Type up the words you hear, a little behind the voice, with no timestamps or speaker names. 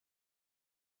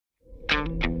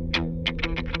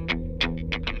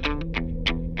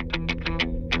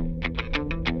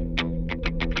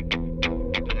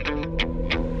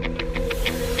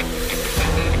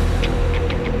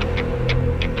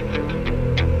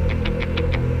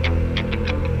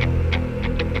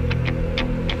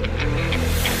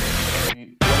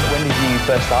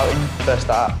First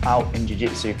start out in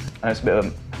jiu-jitsu? And it's a bit of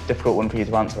a difficult one for you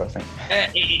to answer, I think.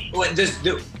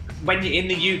 When you're in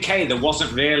the UK, there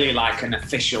wasn't really like an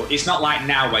official. It's not like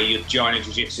now where you join a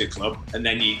jiu-jitsu club and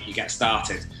then you get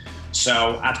started.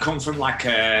 So I'd come from like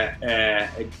a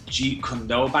Jeet Kune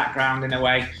Do background in a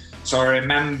way. So I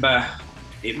remember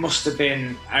it must have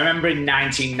been. I remember in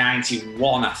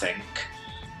 1991, I think.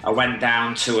 I went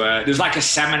down to there was like a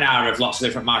seminar of lots of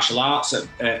different martial arts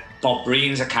at Bob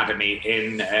Breen's Academy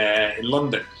in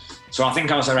London. So I think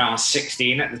I was around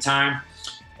 16 at the time,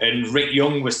 and Rick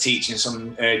Young was teaching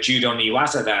some Judo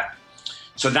Niwaza there.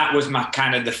 So that was my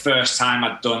kind of the first time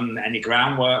I'd done any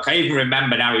groundwork. I even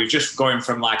remember now, he was just going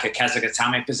from like a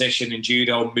Kesagatame position in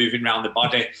Judo, moving around the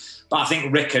body. But I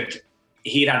think Rick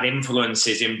he'd had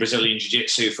influences in Brazilian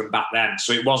Jiu-Jitsu from back then.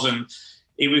 So it wasn't,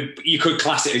 you could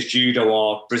class it as judo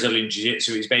or Brazilian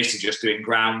jiu-jitsu. He's basically just doing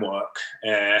groundwork.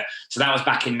 So that was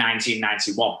back in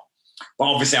 1991. But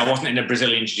obviously, I wasn't in a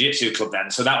Brazilian jiu-jitsu club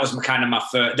then. So that was my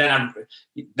first.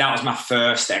 That was my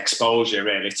first exposure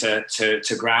really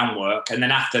to groundwork. And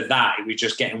then after that, it was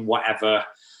just getting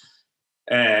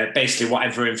basically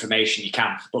whatever information you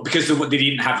can. But because they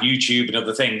didn't have YouTube and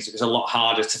other things, it was a lot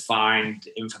harder to find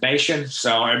information.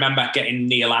 So I remember getting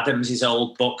Neil Adams'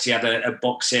 old books. He had a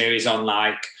book series on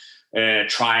like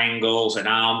triangles and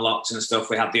arm locks and stuff.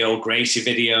 We had the old Gracie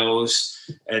videos,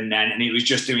 and it was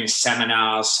just doing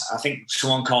seminars. I think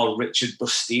someone called Richard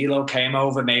Bustillo came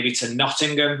over maybe to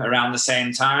Nottingham around the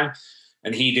same time,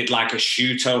 and he did like a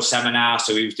Shuto seminar.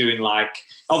 So he was doing like,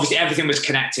 obviously everything was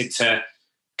connected to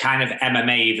kind of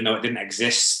MMA, even though it didn't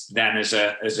exist then as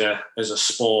a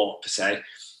sport per se.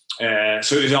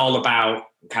 So it was all about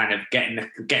kind of getting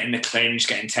the clinch,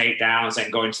 getting takedowns, then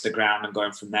going to the ground and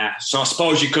going from there. So I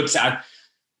suppose you could say,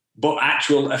 but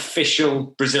actual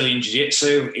official Brazilian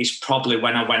Jiu-Jitsu is probably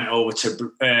when I went over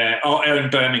to in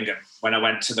Birmingham, when I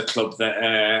went to the club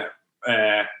that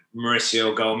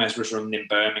Mauricio Gomez was running in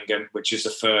Birmingham, which is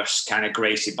the first kind of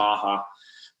Gracie Barra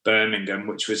Birmingham,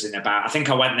 which was I think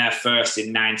I went there first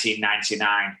in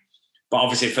 1999. But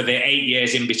obviously for the 8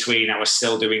 years in between, I was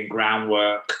still doing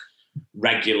groundwork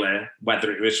regular,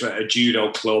 whether it was a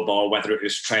judo club or whether it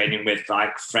was training with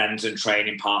like friends and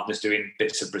training partners doing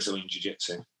bits of Brazilian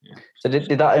Jiu-Jitsu. Yeah. So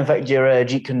did that affect your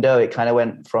Jeet Kune Do? It kind of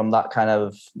went from that kind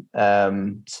of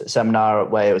seminar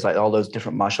where it was like all those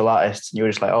different martial artists, and you were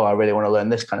just like, oh, I really want to learn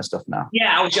this kind of stuff now.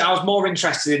 Yeah, I was more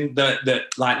interested in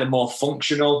the more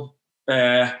functional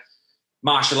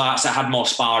martial arts that had more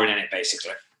sparring in it,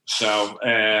 basically. So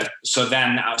I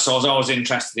was always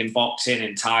interested in boxing,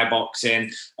 in Thai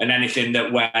boxing, and anything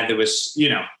where there was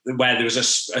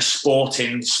a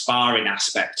sporting sparring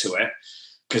aspect to it.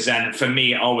 Because then for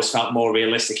me, it always felt more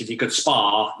realistic. If you could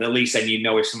spar, at least then you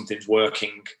know if something's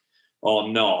working or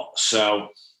not. So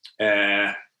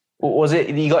was it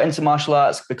you got into martial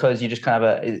arts because you just kind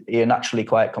of you're naturally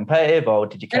quite competitive, or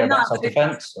did you care about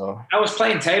self-defense? I was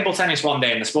playing table tennis one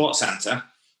day in the sports centre,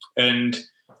 and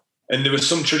there was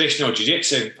some traditional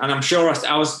jiu-jitsu, and I'm sure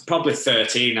I was probably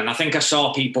 13, and I think I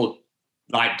saw people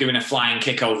like doing a flying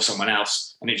kick over someone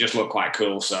else, and it just looked quite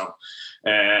cool. So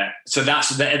and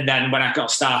then when I got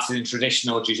started in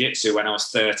traditional jiu-jitsu when I was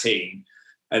 13,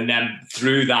 and then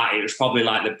through that, it was probably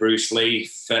like the Bruce Lee,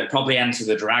 probably Enter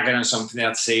the Dragon or something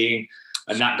I'd seen,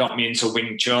 and that got me into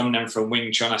Wing Chun. And from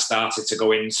Wing Chun, I started to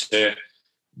go into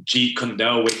Jeet Kune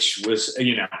Do, which was,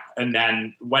 and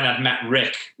then when I'd met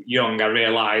Rick Young, I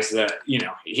realised that,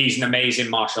 he's an amazing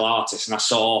martial artist, and I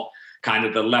saw kind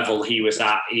of the level he was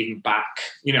at even back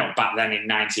then in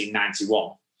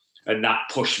 1991, and that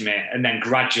pushed me. And then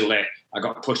gradually I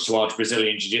got pushed towards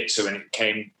Brazilian Jiu-Jitsu, and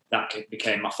that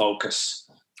became my focus.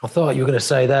 I thought you were going to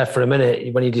say there for a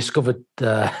minute, when you discovered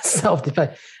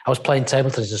self-defense, I was playing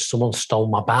table tennis and someone stole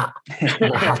my bat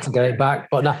and I had to get it back.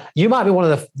 But now, you might be one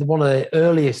of the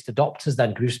earliest adopters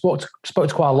then, because we spoke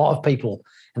to quite a lot of people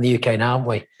in the UK now, haven't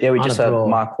we? Yeah, we just had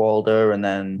Mark Walder and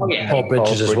then Paul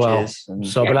Bridges as well.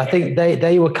 But I think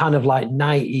they were kind of like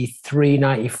 93,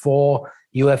 94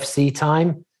 UFC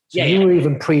time. So you were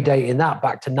even predating that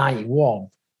back to 91.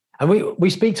 And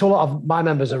we speak to a lot of my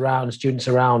members around, students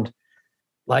around,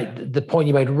 like the point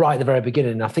you made right at the very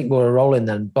beginning, and I think we were rolling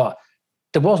then, but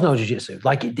there was no jiu-jitsu.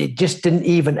 Like it just didn't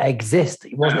even exist.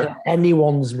 It wasn't on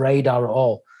anyone's radar at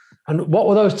all. And what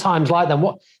were those times like then?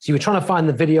 So you were trying to find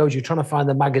the videos, you were trying to find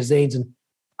the magazines, and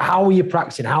how were you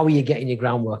practicing? How were you getting your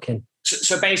groundwork in?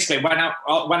 So basically, when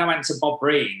I went to Bob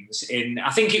Breen's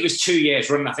I think it was 2 years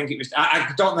running. I think it was,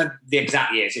 I don't know the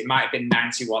exact years. It might have been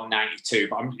 91, 92,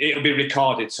 but it'll be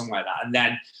recorded somewhere that. And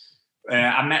then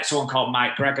I met someone called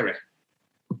Mike Gregory,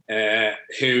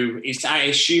 who is, I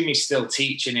assume he's still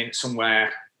teaching in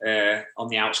somewhere on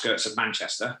the outskirts of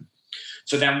Manchester.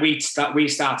 So then we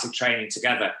started training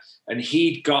together, and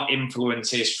he'd got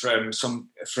influences from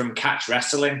catch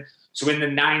wrestling. So in the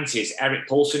 90s, Eric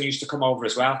Paulson used to come over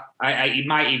as well. He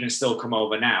might even still come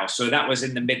over now. So that was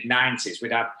in the mid-90s.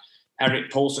 We'd have Eric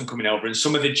Paulson coming over, and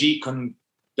some of the Jeet Kune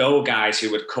Do guys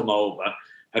who would come over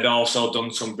had also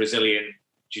done some Brazilian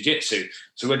jiu-jitsu.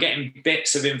 So we're getting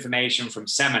bits of information from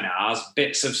seminars,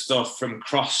 bits of stuff from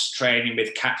cross-training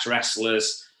with catch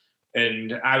wrestlers.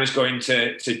 And I was going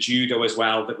to judo as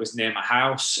well that was near my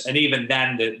house. And even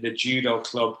then, the judo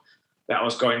club that I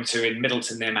was going to in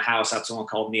Middleton near my house had someone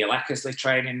called Neil Eckersley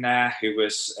training there, who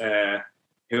was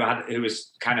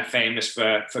kind of famous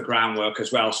for groundwork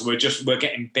as well. So we're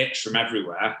getting bits from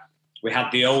everywhere. We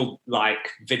had the old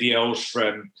videos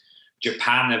from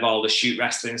Japan of all the shoot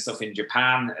wrestling stuff in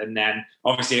Japan, and then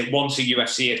obviously once the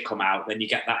UFC had come out, then you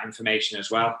get that information as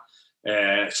well.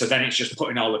 So then it's just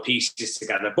putting all the pieces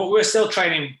together. But we were still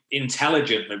training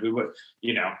intelligently. We were,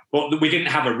 but we didn't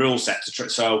have a rule set to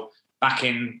so back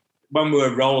in. When we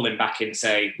were rolling back in,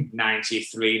 say,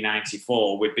 93,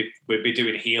 94, we'd be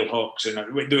doing heel hooks, and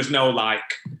there was no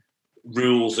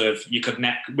rules of you could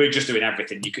neck. We're just doing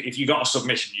everything. If you got a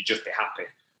submission, you'd just be happy,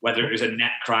 whether it was a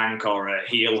neck crank or a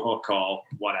heel hook or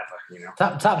whatever.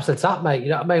 Tap's the tap, mate. You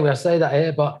know what I mean? When I say that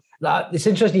here, but it's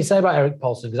interesting you say about Eric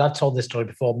Paulson, because I've told this story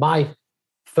before. My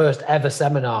first ever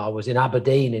seminar was in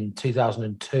Aberdeen in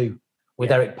 2002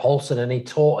 with Eric Paulson, and he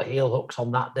taught heel hooks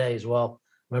on that day as well.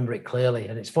 Remember it clearly.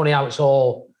 And it's funny how it's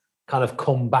all kind of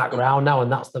come back around now, and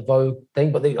that's the vogue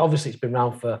thing. But obviously it's been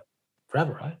around for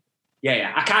forever, right?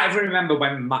 Yeah. I can't even remember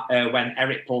when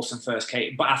Eric Paulson first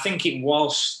came, but I think it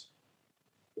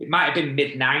might have been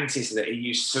mid-90s that he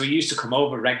used to come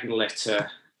over regularly to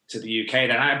the UK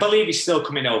then. I believe he's still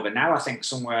coming over now. I think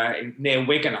somewhere near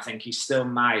Wigan, I think he still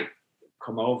might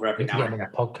come over every now and again.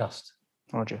 On the podcast.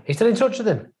 Roger. He's still in touch with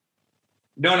him?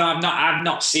 No, I've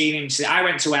not seen him since. I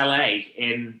went to LA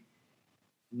in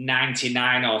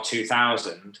 99 or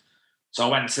 2000. So I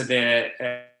went to the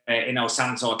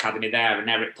Santo Academy there, and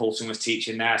Eric Paulson was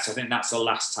teaching there. So I think that's the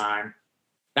last time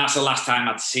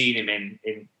I'd seen him in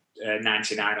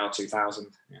 99 or 2000.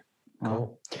 Yeah.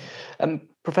 Cool.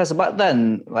 Professor, back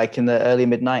then, in the early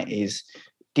mid-90s,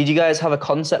 did you guys have a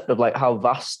concept of how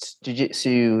vast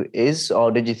jiu-jitsu is?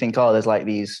 Or did you think, there's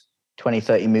these 20,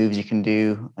 30 moves you can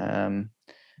do?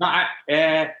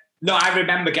 No, I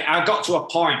remember I got to a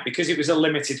point, because it was a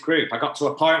limited group, I got to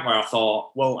a point where I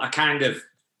thought, well, I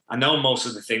know most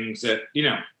of the things that, you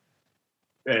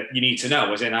need to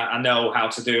know, as in I know how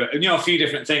to do it. A few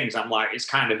different things. I'm like, it's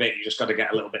kind of it. You just got to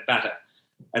get a little bit better.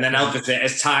 And then obviously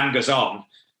as time goes on,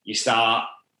 you start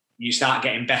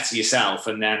getting better yourself.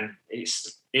 And then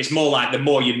it's more like the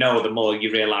more you know, the more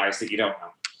you realize that you don't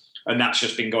know. And that's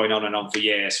just been going on and on for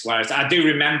years. Whereas I do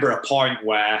remember a point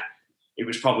where it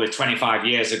was probably 25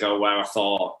 years ago where I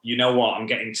thought, you know what, I'm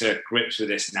getting to grips with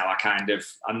this now.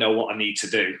 I know what I need to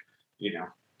do,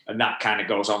 and that kind of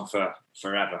goes on for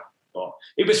forever. But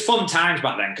it was fun times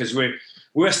back then, because we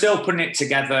were still putting it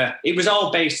together. It was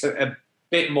all based a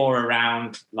bit more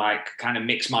around kind of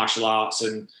mixed martial arts,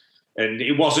 and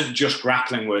it wasn't just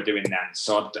grappling we were doing then.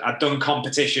 So I'd done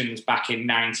competitions back in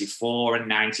 94 and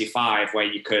 95 where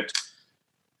you could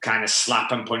kind of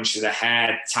slap and punch to the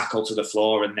head, tackle to the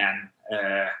floor, and then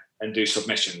and do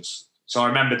submissions. So I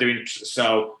remember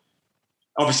so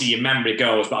obviously your memory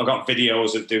goes, but I've got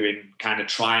videos of doing kind of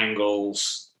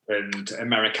triangles and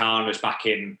Americanas back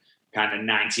in kind of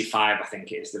 95, I think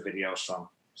it is the videos from.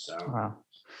 So wow.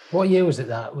 What year was it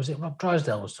was it Rob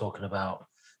Drysdale was talking about?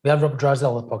 We had Rob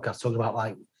Drysdale on the podcast talking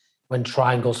about when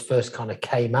triangles first kind of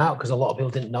came out, because a lot of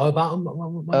people didn't know about them.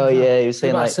 He was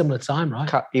saying about a similar time,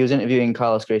 right? He was interviewing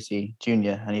Carlos Gracie Jr.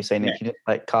 and he was saying if you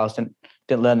didn't, Carlos didn't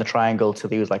learn the triangle till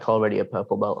he was already a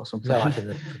purple belt or something. Yeah, in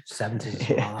the 70s.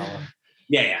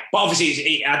 Yeah. But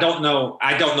obviously, I don't know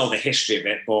the history of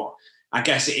it, but I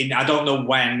guess I don't know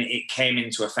when it came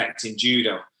into effect in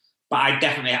judo. But I've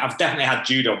definitely had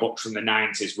judo books from the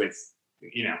 90s with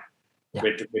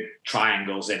with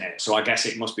triangles in it. So I guess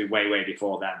it must be way, way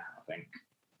before then, I think.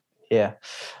 Yeah.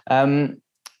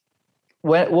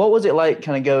 What was it like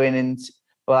kind of going into,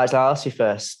 well, I'll ask you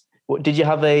first. Did you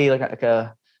have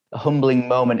a humbling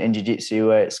moment in jiu-jitsu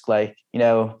where it's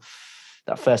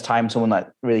that first time someone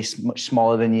really much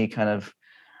smaller than you kind of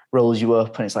rolls you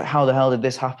up and it's like, how the hell did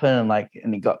this happen? And like,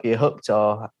 and it got you hooked,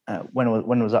 or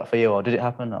when was that for you, or did it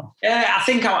happen? Or I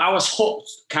think I was hooked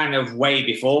kind of way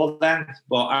before then.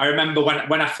 But I remember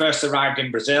when I first arrived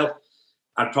in Brazil,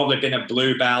 I'd probably been a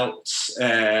blue belt.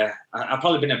 I'd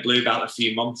probably been a blue belt a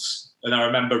few months, and I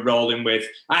remember rolling with.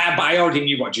 But I already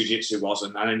knew what jiu-jitsu was,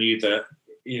 and I knew that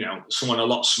someone a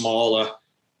lot smaller,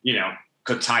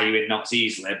 could tie you in knots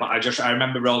easily. But I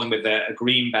remember rolling with a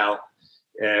green belt.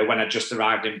 When I just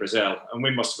arrived in Brazil, and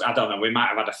we might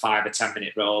have had a 5 or 10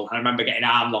 minute roll. And I remember getting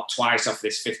arm locked twice off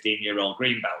this 15-year-old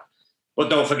green belt.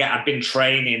 But don't forget, I'd been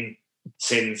training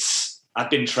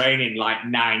like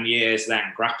 9 years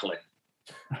then, grappling.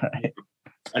 Right.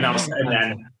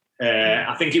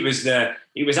 I think it was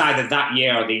either that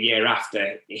year or the year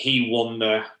after he won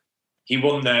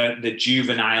the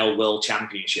juvenile world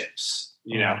championships.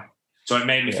 So it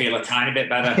made me feel a tiny bit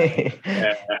better.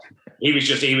 He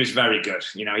was very good.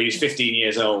 He was 15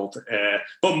 years old.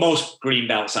 But most green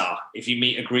belts are. If you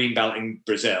meet a green belt in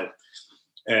Brazil,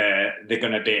 they're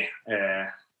going to be a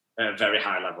very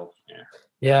high level.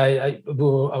 Yeah. I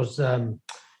was. Did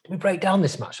we break down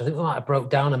this match? I think we might have broke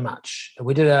down a match.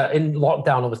 We did in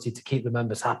lockdown, obviously, to keep the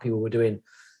members happy. We were doing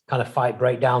kind of fight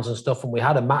breakdowns and stuff, and we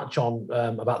had a match on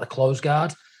about the close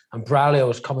guard. And Braulio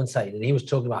was commentating, and he was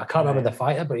talking about, I can't remember the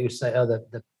fighter, but he was saying,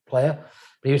 the player,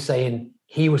 but he was saying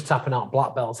he was tapping out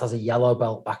black belts as a yellow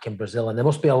belt back in Brazil. And there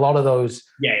must be a lot of those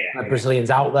Brazilians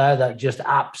out there that just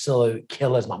absolute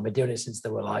killers, man. Been doing it since they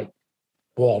were like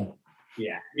 1.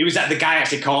 Yeah. He was the guy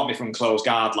actually caught me from close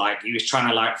guard. Like he was trying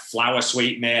to like flower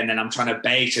sweep me, and then I'm trying to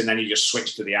bait, and then he just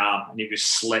switched to the arm, and he was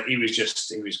slick. He was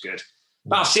good.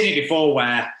 But I've seen it before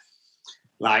where,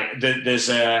 like there's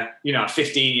a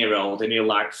 15-year-old and he'll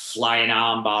like fly an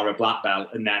arm bar a black belt,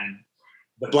 and then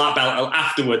the black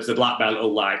belt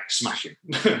will like smash him.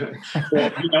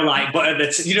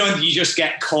 You just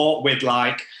get caught with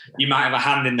like, you might have a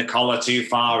hand in the collar too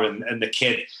far, and the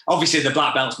kid, obviously the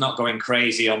black belt's not going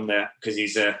crazy because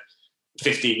he's a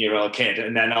 15-year-old kid,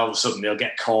 and then all of a sudden they'll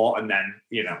get caught, and then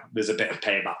there's a bit of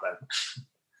payback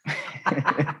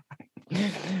then.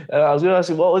 I was going to ask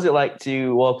you, what was it like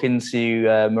to walk into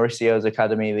Mauricio's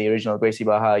academy, the original Gracie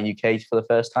Barra UK, for the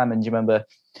first time? And do you remember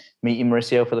meeting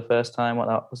Mauricio for the first time? What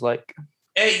that was like?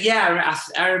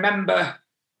 I remember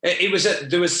it was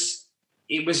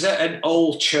at an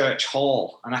old church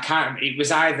hall, and I can't. It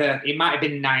might have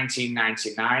been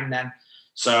 1999 then.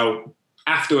 So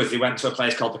afterwards, they went to a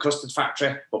place called the Custard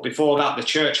Factory. But before that, the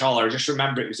church hall. I just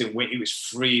remember it was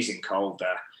freezing cold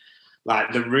there.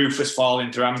 Like the roof was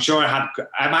falling through. I'm sure I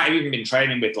might have even been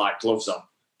training with like gloves on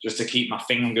just to keep my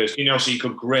fingers, so you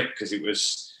could grip, because it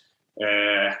was,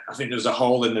 I think there was a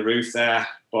hole in the roof there.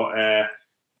 But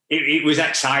it was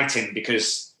exciting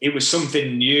because it was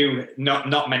something new.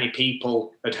 Not many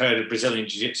people had heard of Brazilian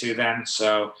Jiu-Jitsu then.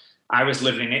 So I was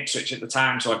living in Ipswich at the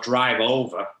time. So I'd drive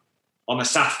over on a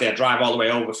Saturday. I'd drive all the way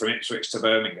over from Ipswich to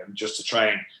Birmingham just to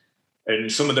train.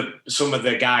 And some of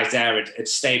the guys there had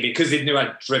stayed, because they knew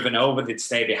I'd driven over, they'd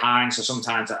stay behind. So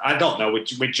sometimes, I don't know,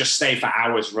 we'd just stay for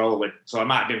hours rolling. So it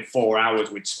might have been 4 hours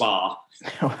we'd spar.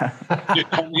 Because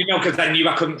I knew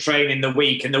I couldn't train in the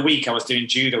week. In the week, I was doing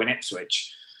judo in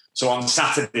Ipswich. So on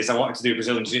Saturdays, I wanted to do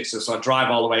Brazilian Jiu-Jitsu. So I'd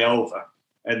drive all the way over.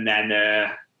 And then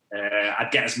I'd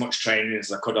get as much training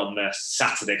as I could on the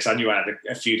Saturday, because I knew I had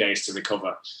a few days to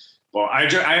recover. But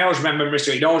I always remember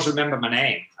Mauricio. He'd always remember my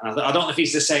name. And I don't know if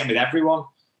he's the same with everyone,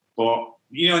 but,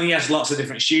 he has lots of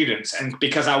different students. And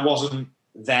because I wasn't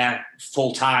there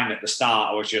full time at the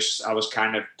start, I was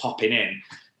kind of popping in.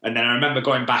 And then I remember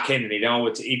going back in, and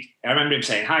I remember him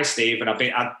saying, "Hi, Steve." And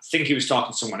I think he was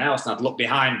talking to someone else, and I'd look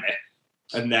behind me.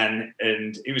 And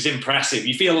it was impressive.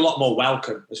 You feel a lot more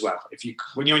welcome as well.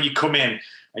 When you come in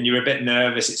and you're a bit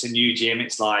nervous, it's a new gym.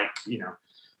 It's like,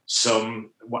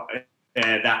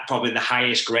 that probably the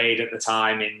highest grade at the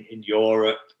time in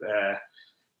Europe,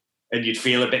 and you'd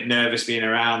feel a bit nervous being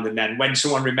around. And then when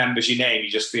someone remembers your name, you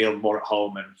just feel more at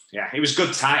home. And yeah, it was a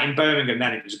good time in Birmingham.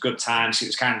 Then it was a good time. So it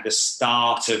was kind of the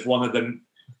start of one of the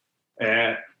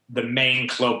main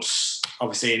clubs,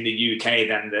 obviously in the UK.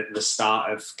 Then the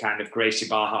start of kind of Gracie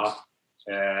Barra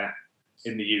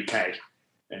in the UK.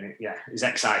 And it's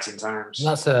exciting times.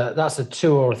 That's a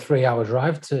 2 or 3 hour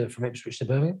drive from Ipswich to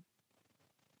Birmingham.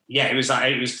 Yeah, it was on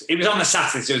the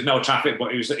Saturday, so there was no traffic,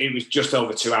 but it was just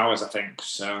over 2 hours, I think.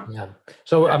 So yeah.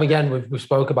 So again, we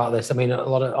spoke about this. I mean, a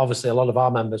lot of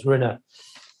our members, we're in a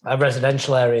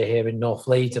residential area here in North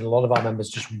Leeds, and a lot of our members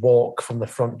just walk from the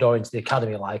front door into the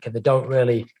academy, and they don't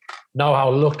really know how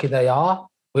lucky they are.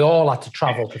 We all had to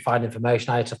travel to find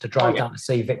information. I had to drive down to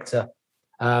see Victor.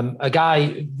 A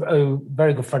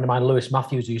very good friend of mine, Lewis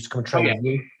Matthews, who used to come and train with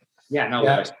you. Yeah, no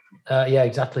worries. Yeah,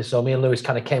 exactly. So me and Lewis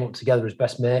kind of came up together as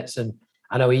best mates, and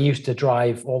I know he used to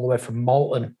drive all the way from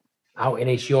Malton out in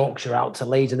East Yorkshire out to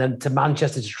Leeds and then to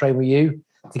Manchester to train with you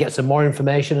to get some more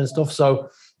information and stuff. So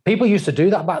people used to do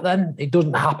that back then. It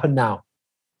doesn't happen now.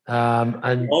 You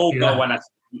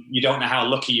don't know how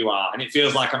lucky you are, and it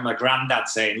feels like I'm a granddad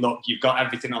saying, "Look, you've got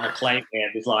everything on a plate here."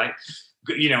 There's like,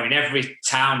 in every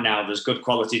town now, there's good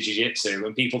quality jiu-jitsu,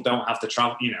 and people don't have to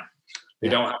travel. They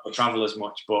don't have to travel as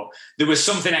much. But there was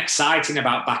something exciting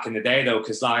about back in the day, though,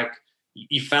 because like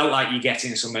you felt like you're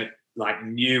getting something like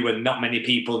new, and not many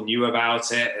people knew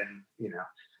about it, and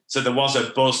so there was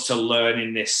a buzz to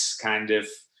learning this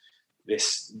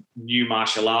this new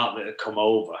martial art that had come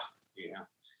over.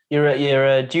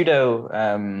 Your judo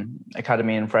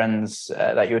academy and friends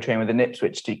that you were training with in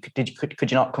Ipswich,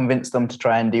 could you not convince them to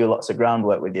try and do lots of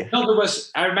groundwork with you? No,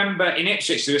 I remember in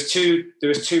Ipswich there was two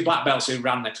black belts who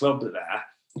ran the club there,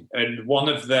 and one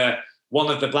of the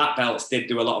black belts did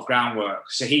do a lot of groundwork.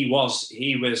 So he was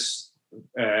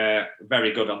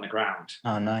very good on the ground.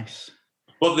 Oh, nice.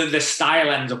 But the style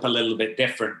ends up a little bit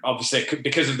different, obviously,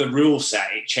 because of the rule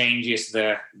set. It changes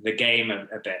the game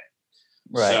a bit.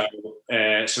 Right.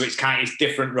 So it's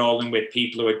different rolling with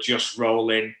people who are just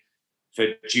rolling for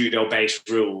judo-based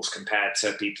rules compared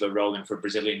to people who are rolling for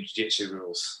Brazilian jiu-jitsu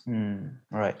rules.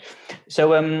 Right. So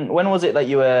when was it that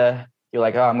you're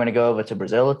like, oh, I'm going to go over to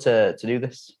Brazil to do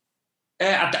this?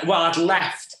 I'd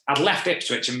left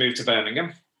Ipswich and moved to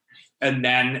Birmingham, and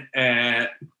then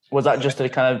was that just to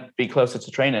kind of be closer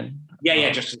to training? Yeah,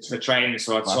 just for training.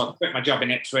 So I quit my job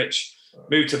in Ipswich,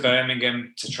 moved to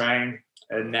Birmingham to train.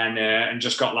 And then and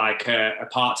just got like a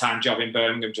part-time job in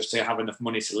Birmingham just to have enough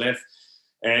money to live.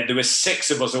 There was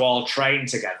 6 of us who all trained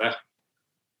together,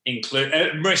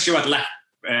 Mauricio had left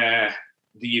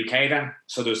the UK then.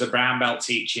 So there was a brown belt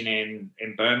teaching in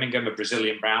Birmingham, a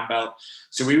Brazilian brown belt.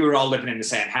 So we were all living in the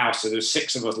same house. So there was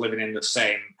 6 of us living in the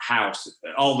same house.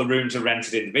 All the rooms were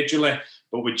rented individually,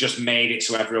 but we just made it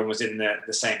so everyone was in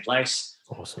the same place.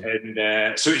 Awesome.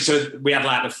 And so we had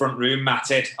like the front room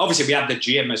matted. Obviously we had the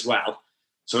gym as well.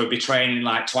 So we'd be training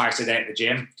like twice a day at the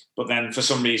gym, but then for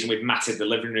some reason we'd matted the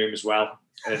living room as well.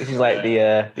 This is like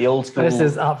the old school. This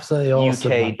is absolutely awesome,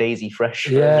 UK man. Daisy Fresh.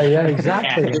 Yeah,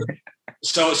 exactly.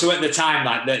 So at the time,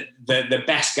 like the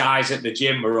best guys at the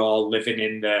gym were all living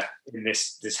in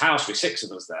this house with 6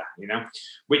 of us there,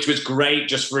 which was great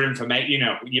just for information.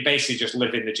 You basically just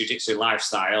live in the jiu-jitsu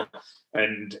lifestyle,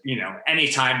 and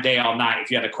anytime, day or night,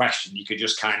 if you had a question, you could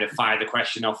just kind of fire the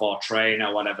question off or train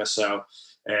or whatever. So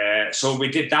we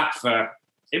did that for,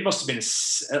 it must have been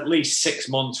at least 6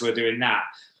 months we were doing that.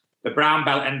 The brown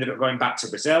belt ended up going back to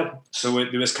Brazil. So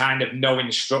there was kind of no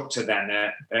instructor then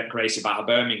at Gracie Barra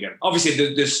Birmingham.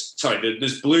 Obviously, there's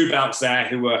blue belts there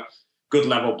who were good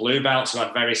level blue belts who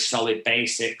had very solid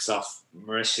basics off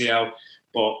Mauricio.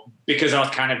 But because I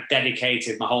was kind of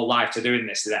dedicated my whole life to doing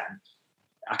this then,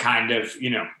 I kind of,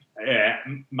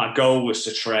 my goal was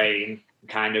to train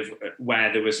kind of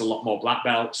where there was a lot more black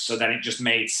belts. So then it just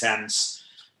made sense.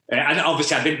 And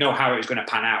obviously I didn't know how it was going to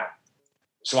pan out.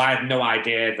 So I had no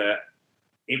idea that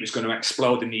it was going to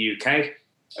explode in the UK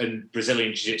and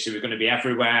Brazilian Jiu-Jitsu was going to be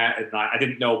everywhere. And I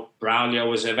didn't know Braulio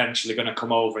was eventually going to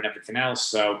come over and everything else.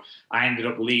 So I ended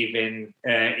up leaving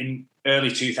in early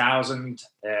 2000.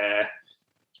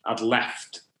 I'd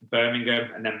left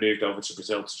Birmingham and then moved over to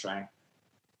Brazil to train.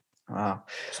 Wow.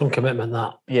 Some commitment,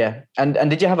 that. Yeah. And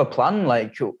did you have a plan?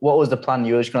 Like, what was the plan?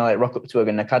 You were just going to like rock up to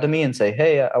an academy and say,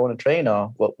 hey, I want to train, or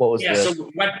what was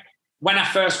So when I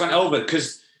first went over,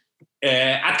 because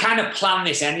I'd kind of planned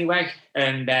this anyway,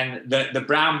 and then the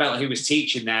brown belt who was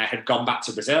teaching there had gone back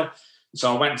to Brazil.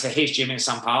 So I went to his gym in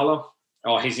São Paulo,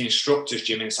 or his instructor's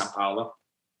gym in São Paulo,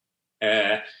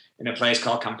 in a place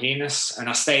called Campinas. And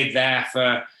I stayed there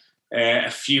for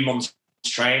a few months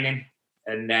training.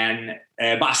 And then,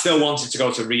 but I still wanted to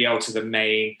go to Rio, to the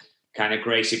main kind of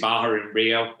Gracie Barra in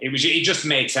Rio. It just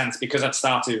made sense because I'd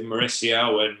started with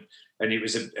Mauricio and it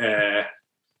was and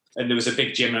there was a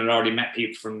big gym and I'd already met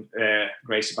people from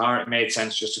Gracie Barra. It made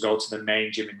sense just to go to the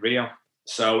main gym in Rio.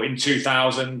 So in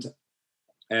 2000,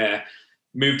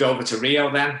 moved over to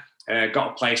Rio then,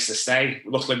 got a place to stay.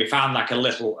 Luckily we found like a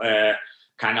little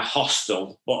kind of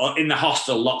hostel, but in the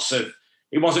hostel,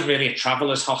 it wasn't really a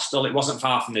traveller's hostel. It wasn't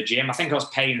far from the gym. I think I was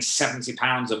paying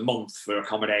 £70 a month for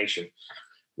accommodation,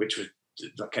 which was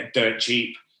like dirt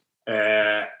cheap.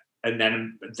 And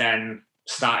then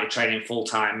started training full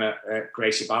time at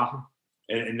Gracie Barra,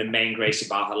 in the main Gracie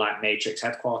Barra like Matrix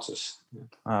headquarters.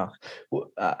 Oh,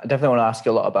 well, I definitely want to ask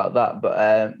you a lot about that.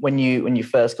 But when you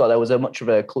first got there, was there much of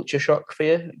a culture shock for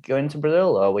you going to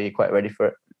Brazil, or were you quite ready for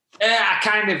it?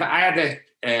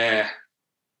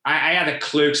 I had a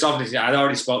clue, because obviously I'd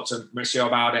already spoke to Mauricio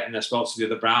about it, and I spoke to the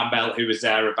other brown belt who was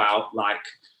there about like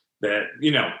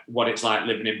what it's like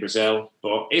living in Brazil.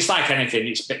 But it's like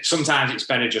anything. Sometimes it's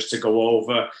better just to go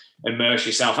over, immerse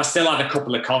yourself. I still had a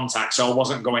couple of contacts, so I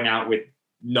wasn't going out with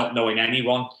not knowing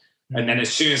anyone. Mm-hmm. And then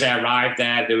as soon as I arrived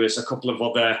there was a couple of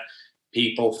other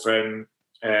people from.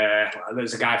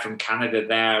 There's a guy from Canada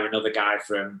there, another guy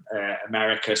from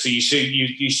America. So you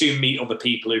soon meet other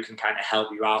people who can kind of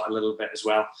help you out a little bit as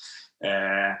well.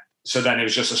 So then it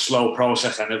was just a slow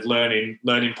process and of learning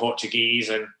Portuguese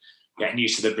and getting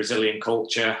used to the Brazilian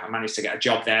culture. I managed to get a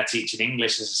job there teaching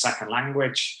English as a second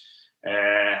language.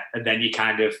 And then you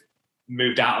kind of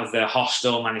moved out of the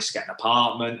hostel, managed to get an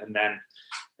apartment, and then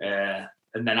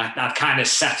I kind of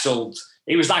settled.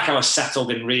 It was like I was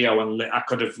settled in Rio, and I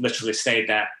could have literally stayed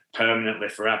there permanently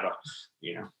forever,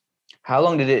 How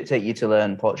long did it take you to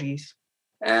learn Portuguese?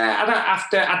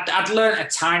 I'd learned a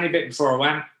tiny bit before I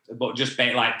went, but just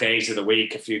like days of the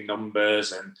week, a few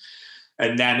numbers,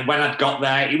 and then when I'd got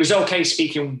there, it was okay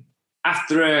speaking.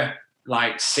 After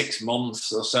like 6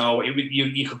 months or so,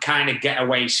 you could kind of get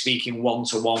away speaking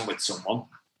one-to-one with someone.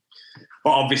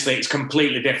 But obviously, it's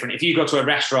completely different. If you go to a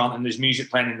restaurant and there's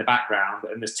music playing in the background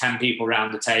and there's 10 people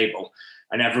around the table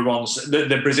and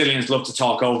the Brazilians love to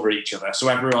talk over each other. So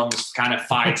everyone's kind of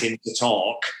fighting to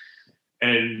talk.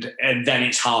 And then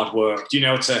it's hard work,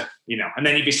 and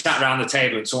then you'd be sat around the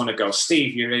table and someone would go,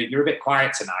 Steve, you're a bit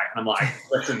quiet tonight. And I'm like,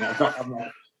 listen,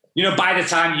 by the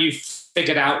time you've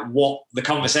figured out what the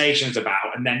conversation's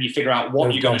about and then you figure out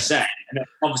what you're going to say, and then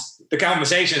the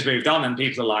conversation's moved on and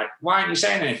people are like, why aren't you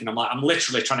saying anything? I'm like, I'm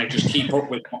literally trying to just keep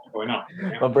up with what's going on.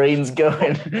 My brain's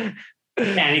going.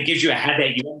 And it gives you a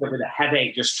headache. You end up with a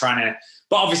headache just trying to,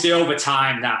 but obviously over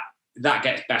time that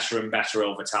gets better and better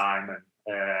over time.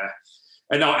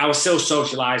 And I was still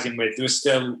socialising there was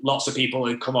still lots of people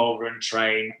who'd come over and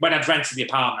train. When I'd rented the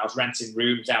apartment, I was renting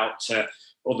rooms out to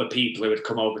other people who had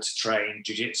come over to train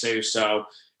jiu-jitsu. So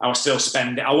I was still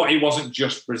spending, it wasn't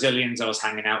just Brazilians I was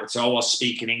hanging out with. So I was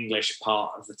speaking English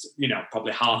part of the,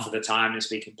 probably half of the time, and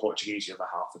speaking Portuguese the other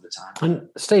half of the time. And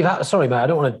Steve, sorry, mate, I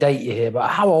don't want to date you here, but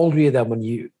how old were you then when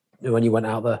you went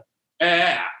out there?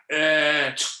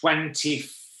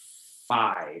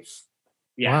 25.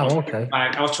 Yeah. Wow, okay.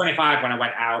 I was 25 when I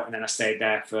went out, and then I stayed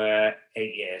there for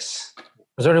 8 years.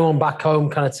 Was there anyone back home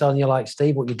kind of telling you, like,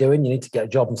 Steve, what you're doing? You need to get a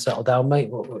job and settle down,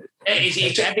 mate?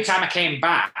 Every time I came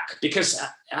back, because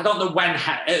I don't know when,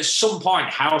 at some point,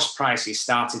 house prices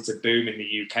started to boom in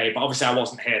the UK, but obviously I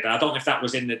wasn't here then. I don't know if that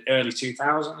was in the early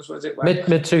 2000s, was it?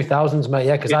 Mid-2000s, mate,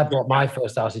 yeah, because I bought my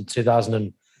first house in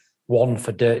 2001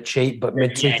 for dirt cheap, but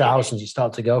mid-2000s you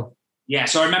start to go. Yeah,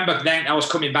 so I remember then I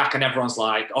was coming back and everyone's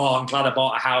like, oh, I'm glad I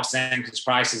bought a house then because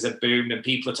prices have boomed and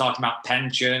people are talking about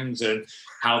pensions and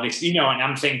how this, and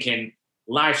I'm thinking,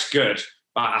 life's good,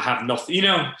 but I have nothing,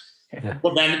 Yeah.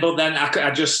 But then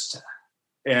I just,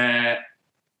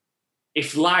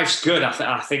 if life's good,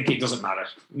 I think it doesn't matter.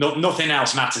 Nothing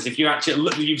else matters. If you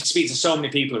speak to so many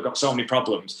people who've got so many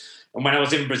problems. And when I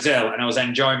was in Brazil and I was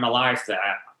enjoying my life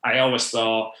there, I always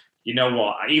thought, you know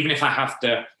what, even if I have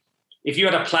to, if you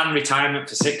had a planned retirement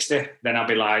for 60, then I'd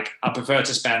be like, I prefer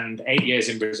to spend 8 years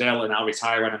in Brazil and I'll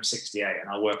retire when I'm 68 and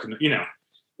I'll work,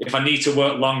 if I need to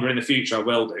work longer in the future, I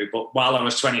will do. But while I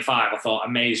was 25, I thought I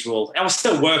may as well. I was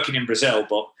still working in Brazil,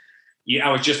 but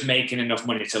I was just making enough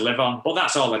money to live on. But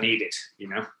that's all I needed,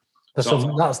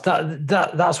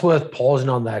 That's worth pausing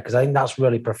on there because I think that's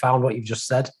really profound what you've just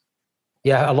said.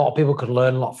 Yeah, a lot of people could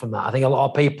learn a lot from that. I think a lot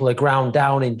of people are ground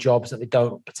down in jobs that they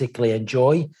don't particularly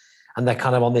enjoy, and they're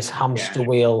kind of on this hamster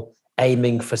wheel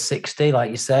aiming for 60,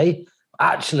 like you say.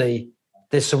 Actually,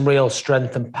 there's some real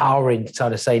strength and power in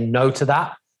trying to say no to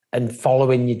that and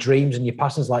following your dreams and your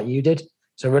passions like you did.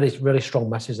 So really, really strong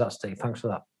message, that, Steve. Thanks for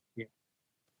that. Yeah.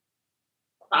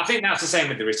 I think that's the same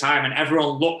with the retirement.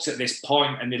 Everyone looks at this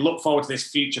point and they look forward to this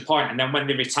future point, and then when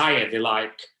they retire, they're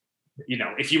like,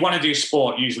 if you want to do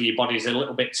sport, usually your body's a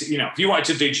little bit, if you wanted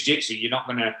to do jiu-jitsu, you're not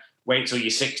going to wait till you're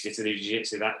 60 to do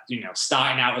jiu-jitsu. That,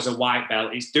 starting out as a white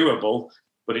belt is doable,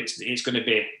 but it's going to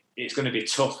be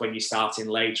tough when you're starting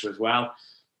later as well.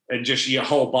 And just your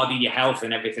whole body, your health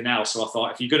and everything else. So I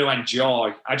thought, if you're going to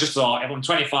enjoy, I just thought, if I'm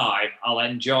 25, I'll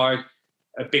enjoy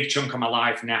a big chunk of my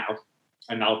life now.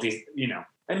 And I'll be,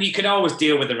 and you can always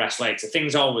deal with the rest later.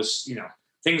 Things always,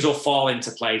 things will fall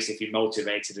into place if you're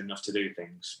motivated enough to do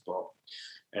things. But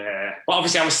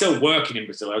obviously I was still working in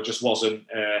Brazil. I just wasn't,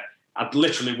 I'd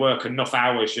literally work enough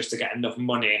hours just to get enough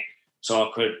money so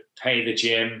I could pay the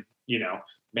gym,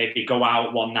 maybe go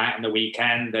out one night on the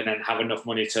weekend and then have enough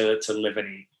money to live and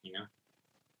eat,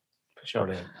 For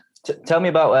sure, yeah. Tell me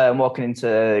about walking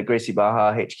into Gracie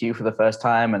Barra HQ for the first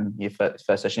time and your first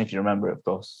session, if you remember it, of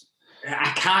course.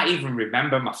 I can't even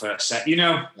remember my first set.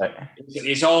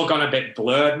 It's all gone a bit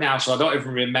blurred now, so I don't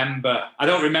even remember. I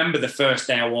don't remember the first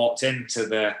day I walked into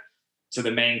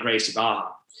the main Gracie Barra.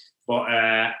 But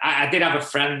I did have a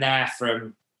friend there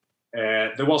from.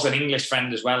 There was an English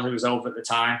friend as well who was over at the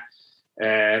time.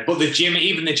 But the gym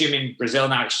in Brazil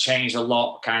now, it's changed a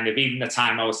lot. Kind of even the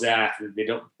time I was there, they'd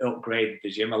upgraded the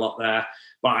gym a lot there.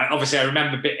 But obviously, I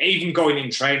remember even going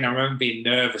in training. I remember being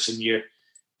nervous, and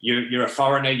you're a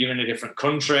foreigner. You're in a different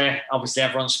country. Obviously,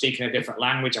 everyone's speaking a different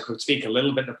language. I could speak a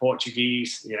little bit of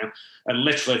Portuguese, and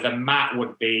literally the mat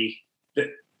would be.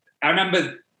 I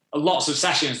remember lots of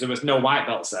sessions there was no white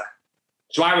belts there.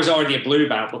 So I was already a blue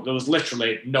belt, but there was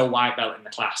literally no white belt in the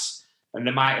class. And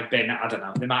there might have been, I don't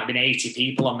know, there might have been 80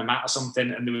 people on the mat or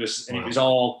something. And it was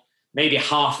all, maybe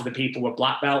half of the people were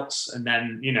black belts. And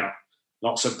then,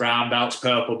 lots of brown belts,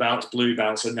 purple belts, blue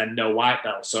belts, and then no white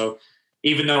belts. So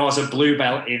even though I was a blue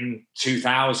belt in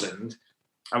 2000,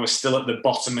 I was still at the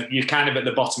bottom, you're kind of at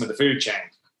the bottom of the food chain,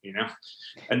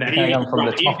 And then even from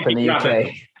the top in the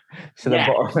UK. To the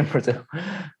bottom in Brazil.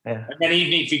 Yeah. And then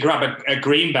even if you grab a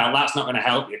green belt, that's not going to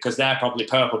help you because they're probably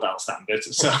purple belt standard.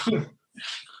 So,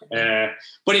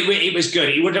 but it was good.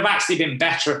 It would have actually been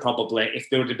better probably if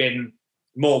there would have been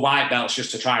more white belts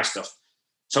just to try stuff.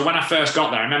 So when I first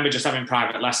got there, I remember just having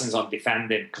private lessons on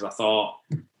defending because I thought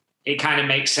it kind of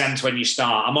makes sense when you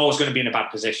start. I'm always going to be in a bad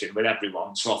position with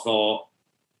everyone. So I thought,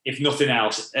 if nothing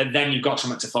else, then you've got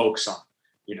something to focus on.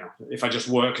 If I just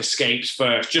work escapes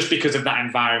first, just because of that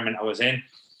environment I was in.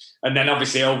 And then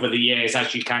obviously over the years,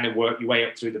 as you kind of work your way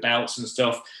up through the belts and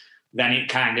stuff, then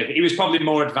it was probably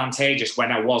more advantageous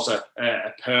when I was a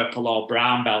purple or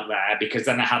brown belt there, because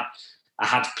then I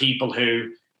had people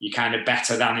who you kind of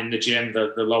better than in the gym,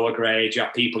 the lower grade, you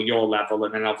have people your level.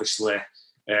 And then obviously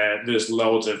there's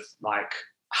loads of like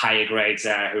higher grades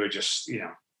there who are just,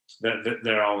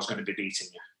 they're always going to be beating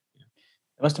you.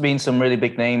 There must have been some really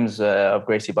big names of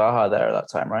Gracie Barra there at that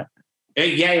time, right?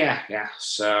 Yeah.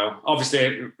 So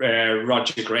obviously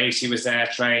Roger Gracie was there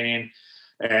training.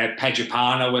 Pedro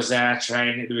Pano was there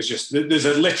training. There's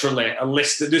literally a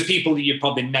list. There's people that you've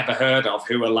probably never heard of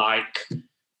who are like,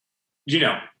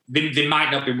 they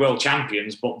might not be world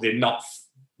champions, but they're not,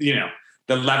 the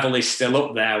level is still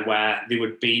up there where they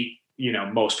would beat,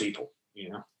 most people,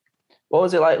 What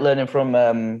was it like learning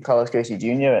from Carlos Gracie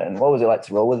Jr. and what was it like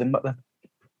to roll with him back then?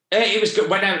 It was good.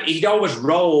 He'd always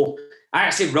roll. I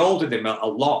actually rolled with him a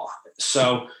lot.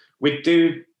 So we'd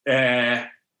do.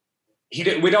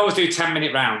 We'd always do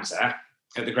 10-minute rounds there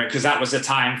at the great, because that was the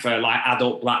time for like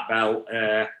adult black belt,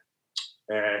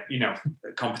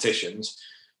 competitions.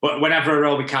 But whenever I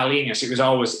rolled with Carlinhos, it was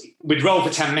always we'd roll for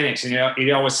 10 minutes, and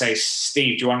he'd always say,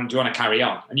 "Steve, do you want to carry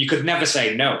on?" And you could never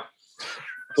say no.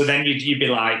 So then you'd be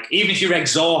like, even if you're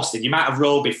exhausted, you might have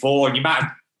rolled before, and you might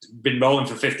have been rolling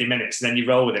for 50 minutes, and then you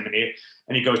roll with him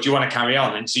and he goes, "Do you want to carry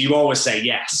on?" And so you always say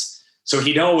yes. So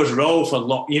he'd always roll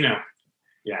for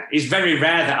yeah. It's very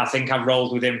rare that I think I've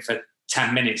rolled with him for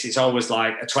 10 minutes. It's always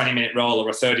like a 20-minute roll or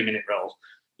a 30-minute roll,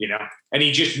 and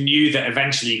he just knew that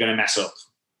eventually you're going to mess up,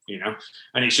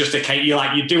 and it's just a case,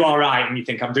 you do all right and you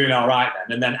think I'm doing all right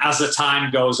then. And then as the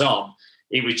time goes on,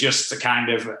 it was just a kind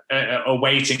of a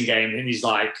waiting game. And he's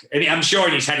like, and I'm sure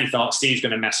in his head he thought, Steve's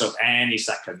going to mess up any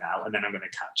second now, and then I'm going to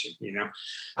catch him,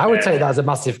 I would take that as a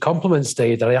massive compliment,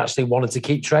 Steve, that he actually wanted to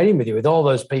keep training with you, with all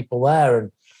those people there.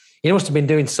 And he must have been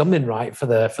doing something right for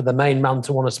the main man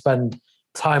to want to spend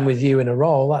time with you in a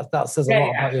role. That says a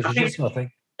lot about your jiu-jitsu, I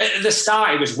think. At the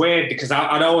start, it was weird because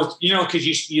I'd always,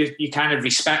 because you're kind of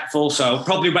respectful. So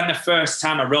probably when the first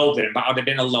time I rolled with him, but I'd have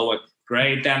been a lower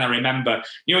grade then. I remember,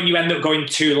 when you end up going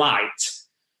too light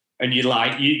and you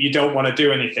don't want to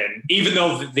do anything, even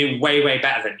though they're way, way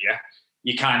better than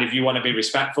you want to be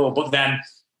respectful. But then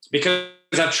because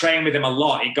I trained with him a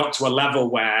lot, it got to a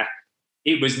level where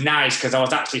it was nice because I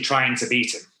was actually trying to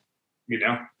beat him,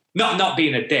 not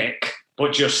being a dick,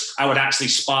 but just I would actually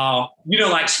spar,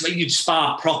 like you'd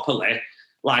spar properly.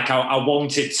 Like I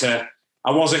wanted to,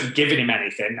 I wasn't giving him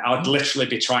anything. I would literally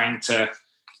be trying to,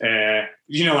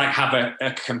 have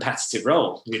a competitive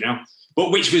role, but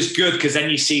which was good because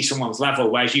then you see someone's level,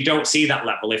 whereas you don't see that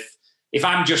level. If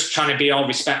I'm just trying to be all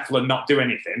respectful and not do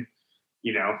anything,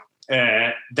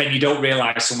 then you don't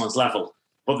realize someone's level.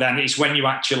 But then it's when you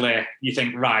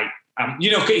think, right,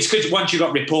 it's because once you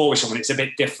got rapport with someone, it's a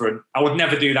bit different. I would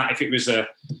never do that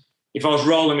if I was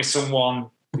rolling with someone,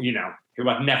 who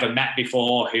I'd never met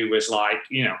before, who was like,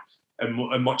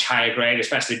 a much higher grade,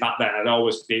 especially back then.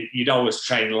 You'd always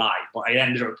train light, but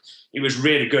it was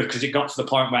really good because it got to the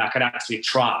point where I could actually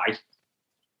try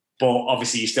but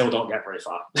obviously you still don't get very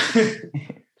far.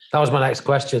 That was my next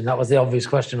question. That was the obvious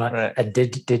question, right? And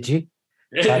did you?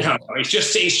 No, it's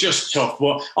just tough.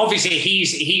 But obviously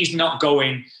he's not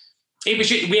going.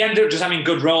 We ended up just having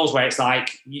good roles where it's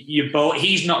like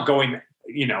he's not going,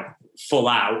 full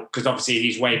out, because obviously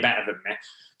he's way better than me.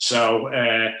 So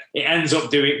it ends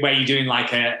up where you're doing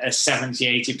like a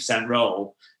 70-80%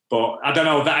 role. But I don't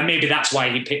know, that maybe that's why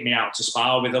he picked me out to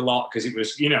spar with a lot, because it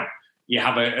was, you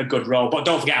have a good role. But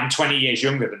don't forget, I'm 20 years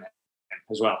younger than him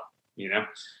as well,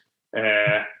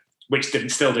 which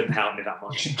still didn't help me that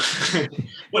much.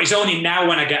 But it's only now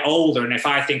when I get older, and if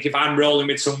I'm rolling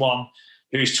with someone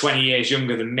who's 20 years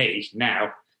younger than me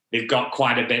now, they've got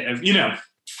quite a bit of,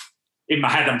 in my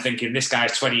head, I'm thinking, this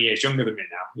guy's 20 years younger than me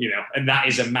now, and that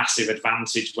is a massive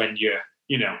advantage when you're,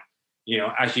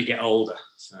 as you get older.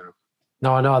 So.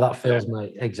 No, I know how that feels,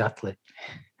 mate. Exactly.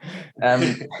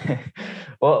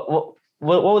 What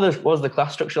was the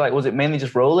class structure like? Was it mainly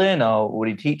just rolling, or would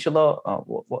he teach a lot?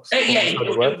 Or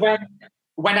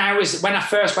When I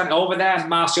first went over there,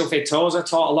 Marcio Feitosa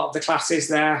taught a lot of the classes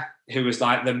there, who was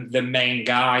like the main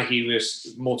guy. He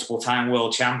was multiple-time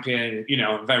world champion,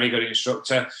 very good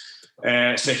instructor.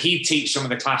 So he'd teach some of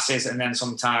the classes, and then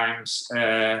sometimes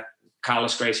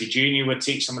Carlos Gracie Jr. would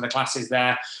teach some of the classes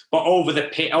there. But over the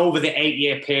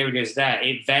 8-year period is there,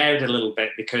 it varied a little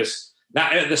bit, because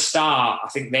that at the start, I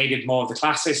think they did more of the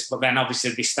classes, but then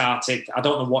obviously they started, I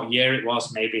don't know what year it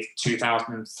was, maybe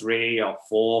 2003 or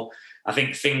 4. I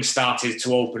think things started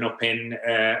to open up in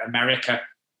America.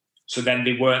 So then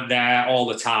they weren't there all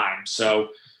the time. So,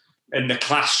 and the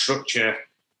class structure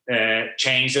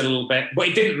changed a little bit, but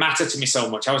it didn't matter to me so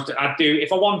much.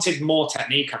 If I wanted more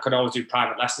technique, I could always do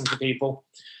private lessons with people.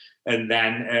 And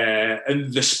then,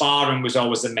 and the sparring was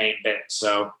always the main bit.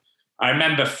 So I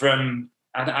remember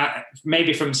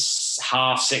maybe from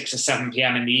 6:30 or 7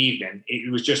 p.m. in the evening,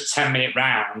 it was just 10-minute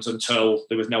rounds until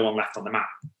there was no one left on the mat.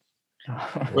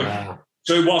 Wow.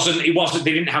 So it wasn't,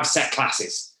 they didn't have set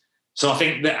classes. So I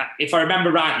think that if I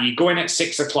remember right, you go in at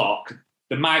 6 o'clock,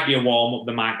 there might be a warm-up,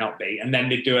 there might not be, and then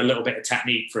they do a little bit of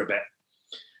technique for a bit.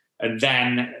 And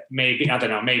then maybe at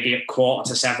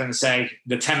 6:45, say,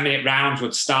 the 10-minute rounds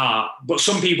would start, but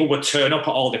some people would turn up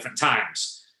at all different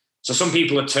times. So some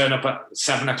people would turn up at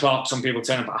 7 o'clock, some people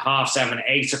turn up at 7:30,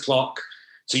 8 o'clock.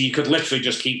 So you could literally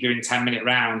just keep doing 10-minute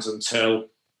rounds until,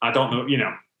 I don't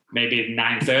know, maybe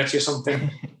 9:30 or something,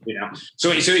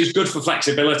 So it's good for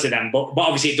flexibility then, but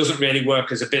obviously it doesn't really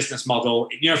work as a business model.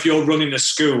 If you're running a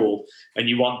school and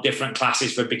you want different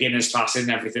classes for beginners classes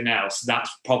and everything else, that's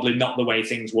probably not the way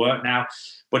things work now.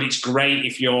 But it's great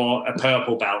if you're a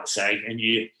purple belt, say, and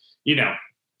you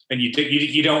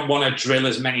don't want to drill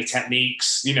as many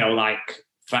techniques, like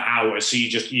for hours. So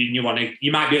you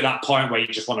might be at that point where you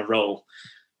just want to roll,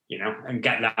 and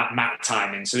get that mat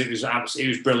timing. So it was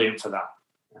brilliant for that.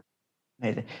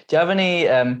 Amazing. Do you have any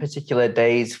particular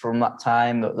days from that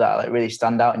time that like really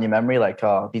stand out in your memory? Like,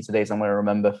 these are days I'm going to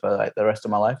remember for like the rest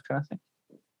of my life, kind of thing?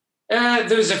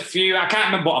 There was a few. I can't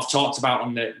remember what I've talked about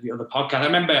on the other podcast. I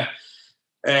remember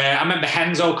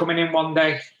Henzo coming in one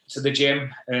day to the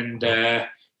gym, and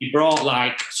he brought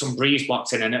like some breeze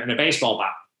blocks in and a baseball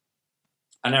bat.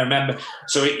 And I remember,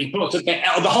 so he put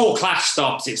the whole class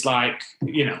stops. It's like,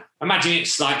 imagine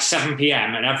it's like 7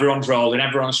 p.m. and everyone's rolling,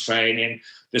 everyone's training.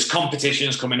 There's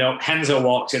competitions coming up. Henzo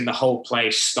walks in, the whole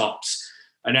place stops,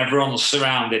 and everyone's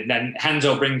surrounded. Then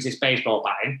Henzo brings his baseball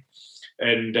bat in,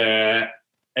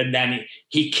 and then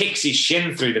he kicks his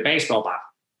shin through the baseball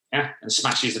bat, and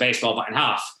smashes the baseball bat in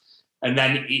half. And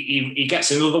then he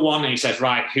gets another one, and he says,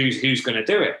 "Right, who's going to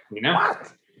do it?"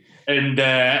 And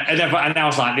I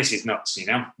was like, "This is nuts,"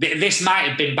 This might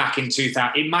have been back in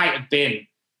 2000. It might have been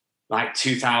like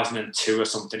 2002 or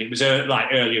something. It was like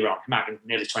earlier on. It might have been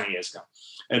nearly 20 years ago.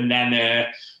 And then,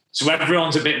 so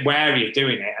everyone's a bit wary of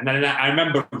doing it. And then I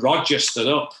remember Roger stood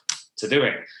up to do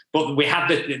it. But we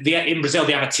had in Brazil,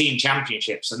 they have a team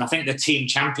championships. And I think the team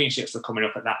championships were coming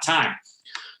up at that time.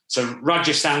 So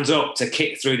Roger stands up to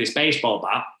kick through this baseball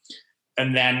bat.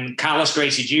 And then Carlos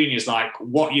Gracie Jr. is like,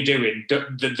 "What are you doing?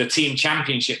 The team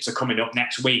championships are coming up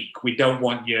next week. We don't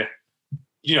want you,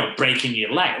 breaking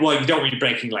your leg. Well, you don't want you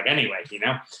breaking your leg anyway,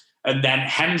 And then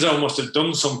Henzo must have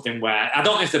done something where, I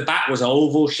don't know if the bat was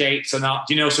oval shaped or not,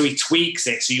 so he tweaks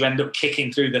it. So you end up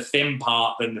kicking through the thin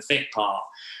part than the thick part.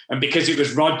 And because it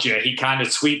was Roger, he kind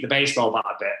of tweaked the baseball bat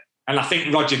a bit. And I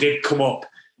think Roger did come up,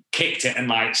 kicked it and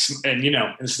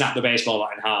snapped the baseball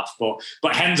bat in half. But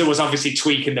Henzo was obviously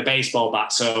tweaking the baseball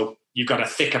bat. So you've got a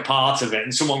thicker part of it,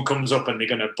 and someone comes up and they're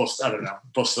going to bust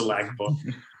the leg. But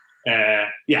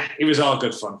it was all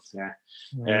good fun. Yeah.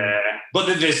 But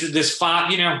there's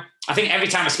far, I think every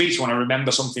time I speak to someone, I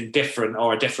remember something different,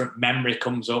 or a different memory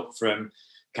comes up from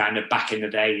kind of back in the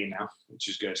day, you know, which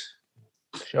is good.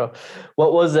 Sure.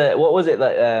 What was it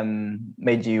that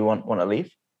made you want to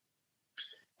leave?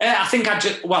 I think I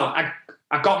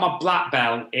got my black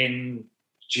belt in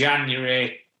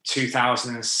January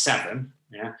 2007,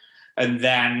 yeah, and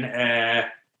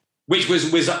then which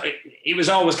was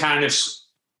always kind of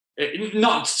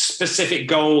not specific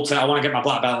goal to I want to get my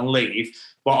black belt and leave,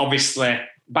 but obviously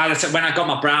by the time when I got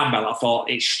my brown belt, I thought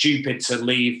it's stupid to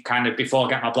leave kind of before I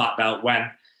get my black belt when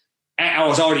I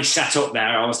was already set up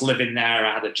there. I was living there.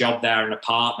 I had a job there, an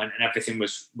apartment, and everything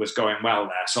was going well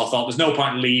there. So I thought there's no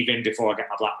point leaving before I get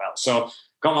my black belt. So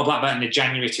got my black belt in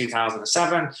January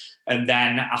 2007, and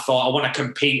then I thought I want to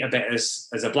compete a bit as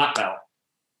a black belt.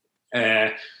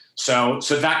 So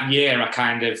that year I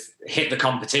kind of hit the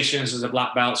competitions as a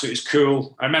black belt. So it was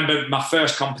cool. I remember my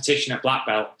first competition at black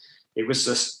belt. It was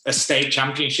a state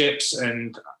championships,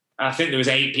 and I think there was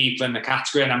 8 people in the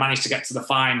category, and I managed to get to the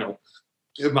final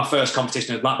of my first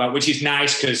competition as black belt, which is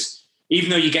nice because even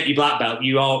though you get your black belt,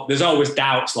 there's always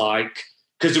doubts, like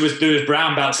because there was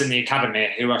brown belts in the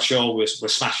academy who I sure were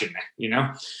smashing me, you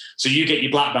know. So you get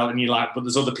your black belt and you're like, but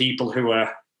there's other people who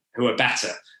are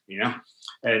better, you know.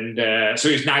 And so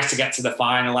it was nice to get to the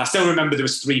final. I still remember there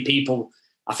was 3 people.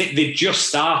 I think they just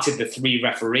started the 3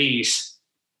 referees.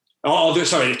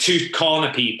 The 2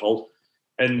 corner people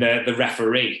and the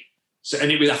referee. So,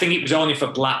 and I think it was only for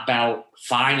black belt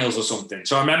finals or something.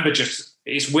 So I remember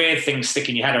it's weird things stick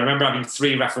in your head. I remember having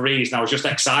 3 referees, and I was just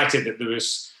excited that there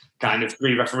was kind of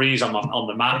 3 referees on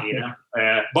the mat, you know.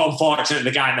 But unfortunately,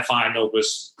 the guy in the final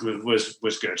was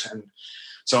good, and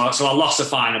so I lost the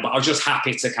final. But I was just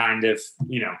happy to kind of,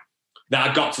 you know, that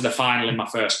I got to the final in my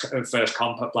first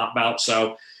comp at black belt.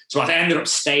 So I ended up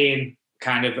staying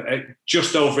kind of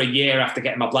just over a year after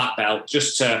getting my black belt,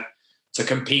 just to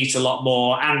compete a lot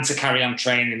more and to carry on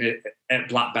training at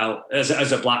black belt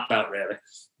as a black belt, really.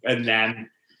 And then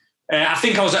I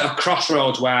think I was at a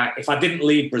crossroads where if I didn't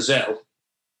leave Brazil,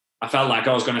 I felt like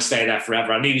I was going to stay there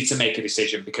forever. I needed to make a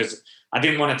decision because I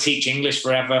didn't want to teach English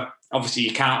forever. Obviously,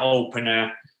 you can't open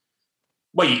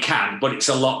you can, but it's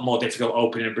a lot more difficult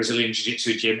opening a Brazilian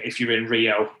Jiu-Jitsu gym if you're in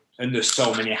Rio and there's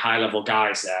so many high-level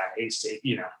guys there.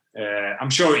 I'm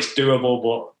sure it's doable,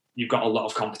 but you've got a lot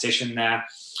of competition there.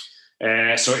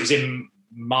 So it was in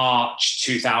March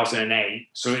 2008.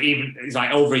 So it's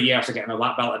like over a year after getting a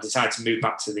black belt, I decided to move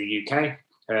back to the UK.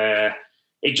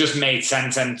 It just made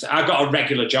sense, and I got a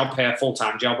regular job here,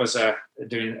 full-time job as a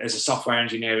software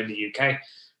engineer in the UK.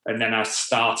 And then I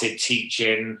started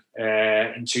teaching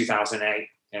in 2008.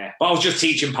 Yeah. But I was just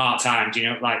teaching part-time,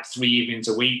 like 3 evenings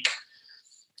a week.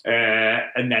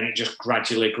 And then it just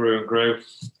gradually grew and grew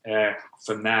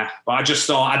from there. But I just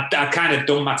thought I'd kind of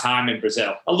done my time in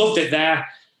Brazil. I loved it there.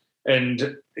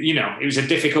 And, it was a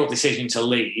difficult decision to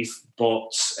leave,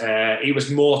 but it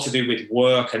was more to do with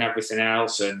work and everything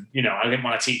else. And, I didn't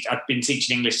want to teach. I'd been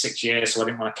teaching English 6 years, so I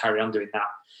didn't want to carry on doing that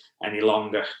any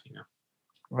longer,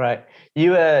 Right.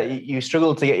 You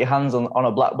struggled to get your hands on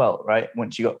a black belt, right?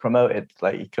 Once you got promoted,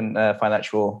 like you couldn't find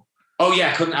actual. Oh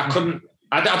yeah, I couldn't.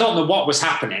 I don't know what was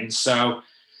happening. So,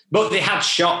 but they had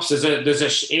shops.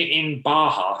 In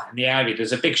Baja in the area.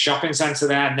 There's a big shopping centre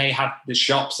there, and they had the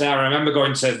shops there. I remember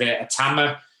going to the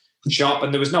Atama shop,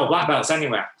 and there was no black belts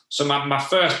anywhere. So my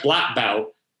first black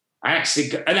belt, I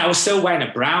was still wearing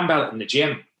a brown belt in the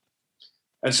gym.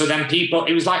 And so then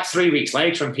it was like 3 weeks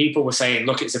later, and people were saying,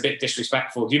 look, it's a bit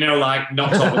disrespectful, like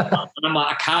not talking about. And I'm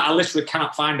like, I literally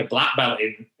cannot find a black belt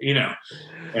in,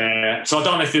 So I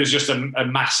don't know if there was just a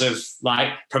massive like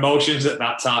promotions at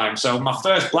that time. So my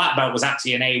first black belt was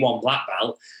actually an A1 black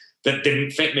belt that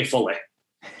didn't fit me fully.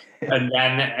 And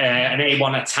then an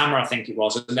A1 Atama, I think it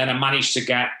was. And then I managed to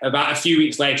get, about a few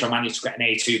weeks later, I managed to get an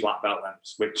A2 black belt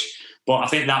then, but I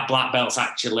think that black belt's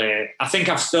actually, I think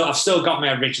I've still got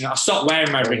my original, I stopped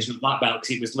wearing my original black belt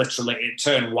because it was literally, it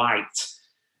turned white.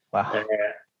 Wow.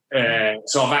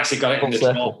 So I've actually got it in the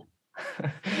drawer.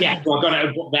 Yeah, so I got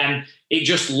it, but then it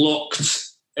just looked,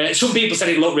 some people said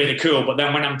it looked really cool, but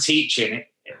then when I'm teaching,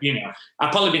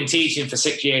 I've probably been teaching for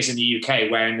 6 years in the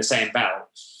UK wearing the same belt.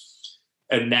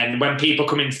 And then when people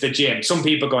come into the gym, some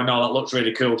people go, no, that looks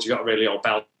really cool because you got a really old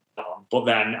belt on. But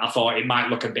then I thought it might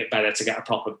look a bit better to get a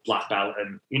proper black belt.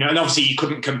 And, and obviously you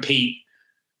couldn't compete.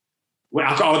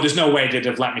 There's no way they'd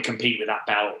have let me compete with that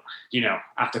belt,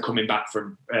 after coming back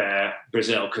from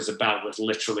Brazil, because the belt was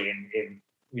literally in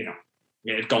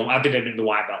it had gone. I did it in the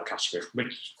white belt category,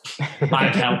 which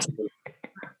might have helped.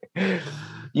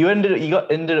 You ended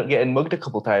up getting mugged a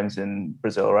couple times in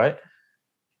Brazil, right?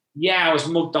 Yeah, I was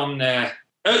mugged on.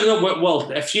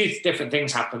 Well, a few different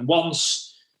things happened.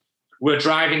 Once, we're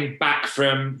driving back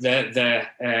from the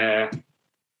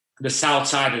south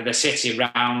side of the city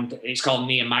around, it's called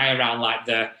Nehemiah, around like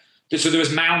so there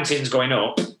was mountains going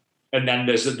up, and then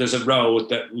there's a road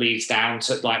that leads down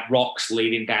to like rocks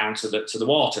leading down to the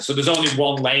water. So there's only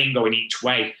one lane going each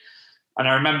way. And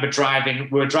I remember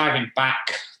we were driving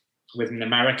back with an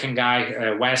American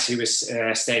guy, Wes, who was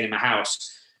staying in my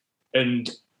house. And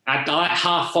I'd like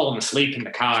half fallen asleep in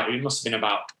the car. It must have been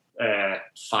about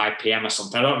 5 p.m. or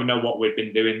something. I don't even know what we'd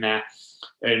been doing there.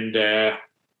 And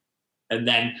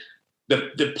then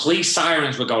the police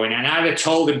sirens were going, and I had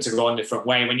told him to go a different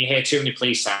way. When you hear too many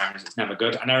police sirens, it's never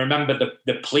good. And I remember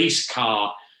the police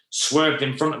car swerved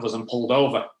in front of us and pulled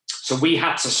over. So we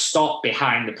had to stop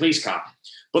behind the police car.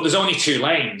 But there's only 2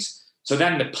 lanes. So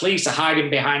then the police are hiding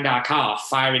behind our car,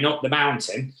 firing up the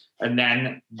mountain, and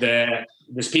then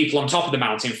there's people on top of the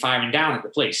mountain firing down at the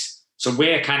police. So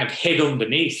we're kind of hid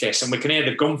underneath this, and we can hear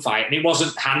the gunfight, and it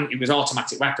was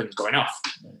automatic weapons going off.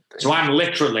 So I'm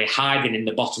literally hiding in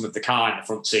the bottom of the car in the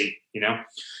front seat,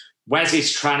 Wes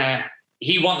is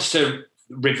he wants to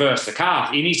reverse the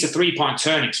car. He needs a 3-point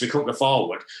turning because we couldn't go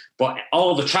forward. But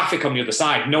all the traffic on the other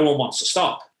side, no one wants to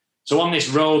stop. So on this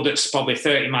road that's probably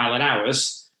 30 mile an hour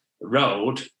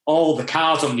road, all the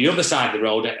cars on the other side of the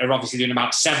road are obviously doing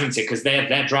about 70 because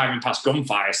they're driving past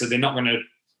gunfire, so they're not going to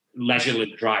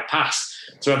leisurely drive past.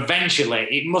 So eventually,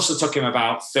 it must have took him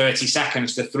about 30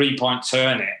 seconds to 3-point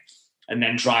turn it and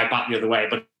then drive back the other way.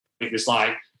 But it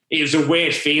was a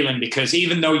weird feeling because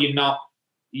even though you're not,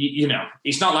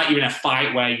 it's not like you're in a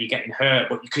fight where you're getting hurt,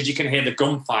 but because you can hear the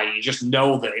gunfire, you just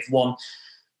know that if one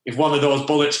of those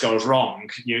bullets goes wrong,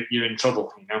 you're in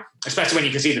trouble, Especially when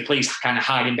you can see the police kind of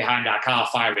hiding behind our car,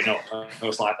 firing up. I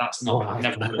was like, that's not, I've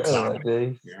never done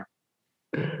that. Yeah.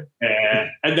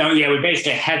 And then, we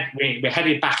basically we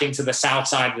headed back into the south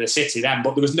side of the city then,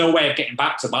 but there was no way of getting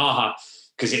back to Baja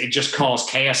because it had just caused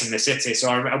chaos in the city.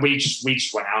 So we just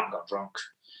went out and got drunk.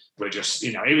 We're just,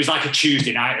 it was like a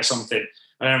Tuesday night or something.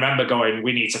 And I remember going,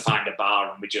 we need to find a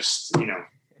bar, and we just,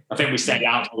 I think we stayed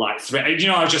out till like 3.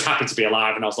 I was just happy to be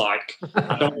alive, and I was like,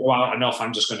 I don't go out enough.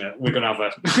 We're gonna have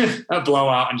a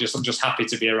blowout, and I'm just happy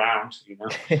to be around.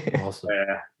 Awesome.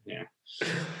 Yeah.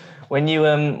 When you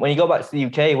got back to the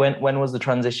UK, when was the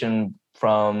transition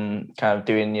from kind of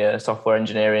doing your software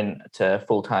engineering to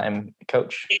full-time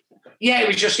coach?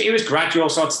 It was gradual.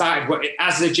 So I'd started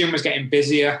as the gym was getting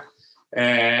busier.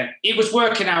 It was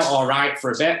working out all right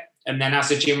for a bit, and then as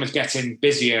the gym was getting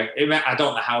busier, I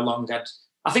don't know how long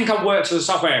I think I worked as a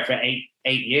software for 8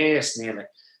 years nearly,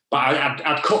 but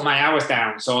I'd cut my hours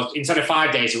down. So instead of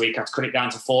 5 days a week, I'd cut it down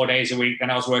to 4 days a week.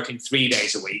 Then I was working 3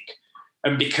 days a week.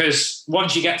 And because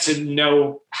once you get to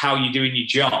know how you're doing your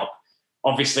job,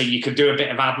 obviously you could do a bit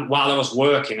of admin. While I was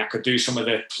working, I could do some of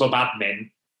the club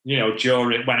admin,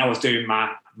 during when I was doing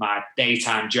my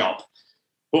daytime job.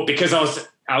 But because I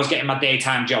was getting my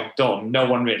daytime job done, no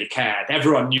one really cared.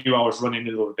 Everyone knew I was running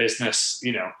another business,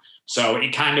 So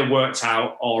it kind of worked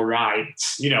out all right,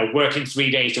 working 3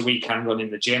 days a week and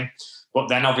running the gym. But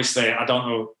then obviously, I don't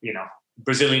know,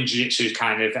 Brazilian Jiu-Jitsu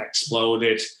kind of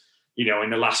exploded, in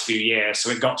the last few years. So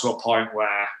it got to a point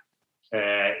where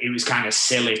it was kind of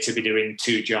silly to be doing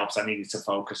 2 jobs. I needed to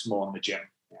focus more on the gym.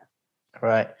 Yeah.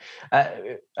 Right.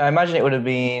 I imagine it would have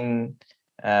been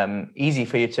easy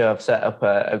for you to have set up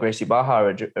a Gracie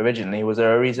Barra originally. Was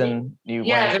there a reason you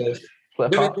wanted to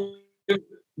split apart?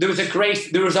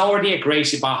 There was already a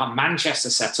Gracie Barra Manchester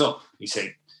set up, you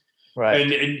see.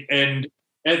 Right. And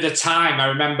at the time, I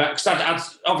remember, because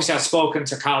I'd spoken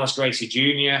to Carlos Gracie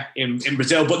Jr. in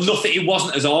Brazil, but it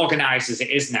wasn't as organised as it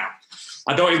is now.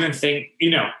 I don't even think,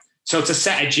 so to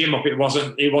set a gym up, it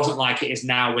wasn't like it is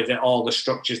now with all the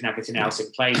structures and everything else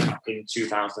in place back in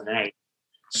 2008.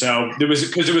 So there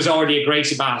was already a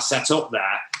Gracie Barra set up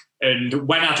there. And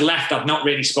when I'd left, I'd not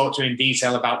really spoke to him in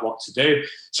detail about what to do.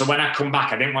 So when I come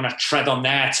back, I didn't want to tread on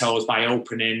their toes by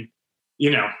opening,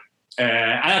 and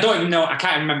I don't even know, I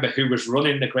can't remember who was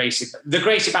running the Gracie. The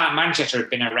Gracie Bar at Manchester had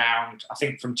been around, I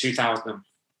think, from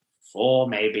 2004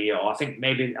 maybe, or I don't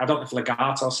know if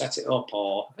Legato set it up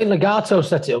or... I think Legato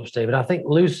set it up, Stephen. I think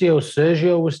Lucio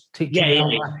Sergio was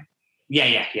teaching.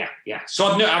 Yeah. So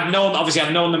I've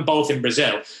known them both in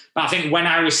Brazil. But I think when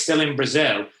I was still in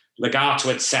Brazil, Legato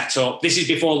had set up, this is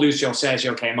before Lucio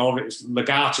Sergio came over, it was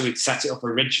Legato who'd set it up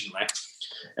originally.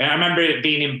 I remember it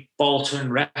being in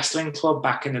Bolton Wrestling Club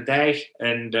back in the day,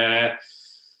 and then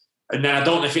I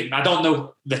don't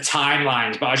know the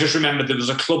timelines, but I just remember there was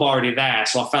a club already there,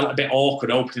 so I felt a bit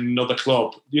awkward opening another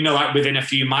club, like within a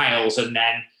few miles, and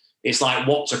then it's like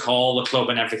what to call the club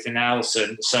and everything else,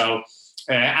 and so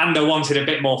and I wanted a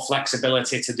bit more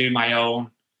flexibility to do my own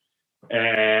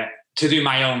to do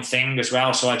my own thing as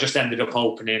well. So I just ended up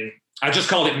opening, I just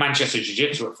called it Manchester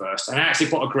Jiu-Jitsu at first. And I actually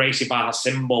put a Gracie Barra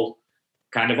symbol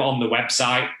kind of on the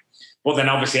website. But then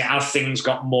obviously as things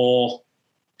got more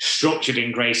structured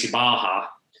in Gracie Barra,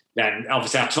 then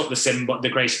obviously I took the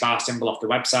Gracie Barra symbol off the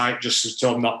website just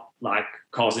so I'm not like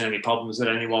causing any problems with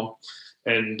anyone.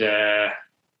 And then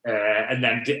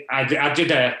I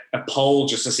did a poll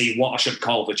just to see what I should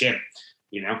call the gym,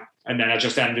 you know. And then I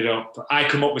just ended up, I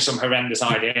come up with some horrendous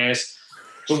ideas.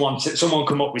 Someone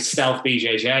come up with Stealth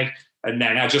BJJ, and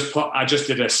then I just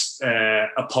did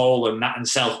a poll, and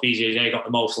Stealth BJJ got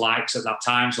the most likes at that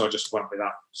time, so I just went with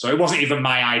that. So it wasn't even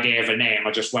my idea of a name.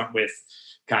 I just went with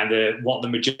kind of what the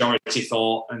majority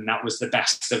thought, and that was the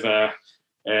best of a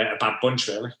bad bunch,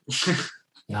 really.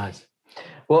 Nice.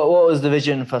 What was the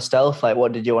vision for Stealth? Like,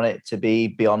 what did you want it to be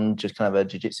beyond just kind of a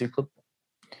jiu-jitsu club?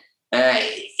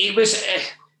 It was.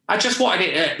 I just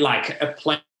wanted it like a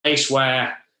place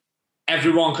where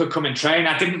everyone could come and train.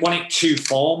 I didn't want it too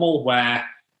formal. Where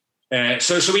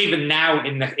so even now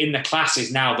in the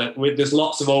classes now that there's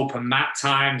lots of open mat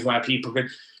times where people could,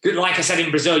 like I said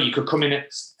in Brazil, you could come in at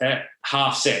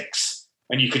 6:30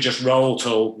 and you could just roll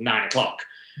till 9:00.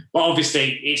 But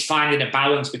obviously, it's finding a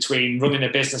balance between running a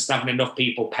business and having enough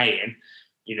people paying,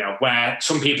 you know, where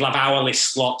some people have hourly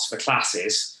slots for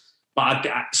classes. But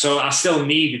so I still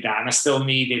needed that, and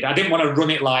I didn't want to run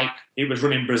it like it was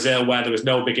run in Brazil where there was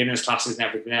no beginners classes and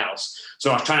everything else. So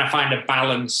I was trying to find a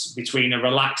balance between a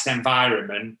relaxed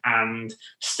environment and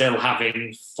still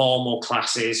having formal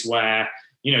classes where,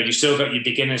 you know, you still got your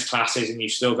beginners classes and you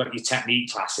still got your technique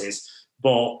classes.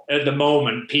 But at the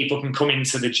moment, people can come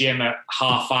into the gym at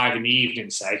 5:30 in the evening,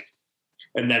 say,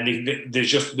 and then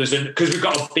because we've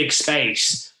got a big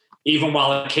space. Even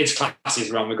while the kids'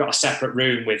 classes are on, we've got a separate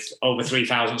room with over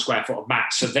 3,000 square foot of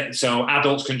mats. So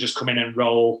adults can just come in and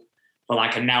roll for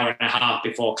like an hour and a half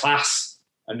before class.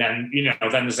 And then, you know,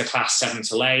 then there's a class 7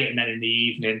 to 8. And then in the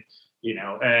evening, you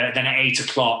know, then at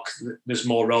 8:00, there's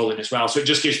more rolling as well. So it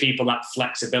just gives people that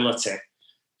flexibility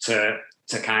to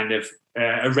kind of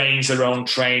arrange their own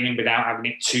training without having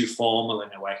it too formal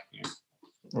in a way. Yeah.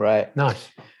 Right. Nice.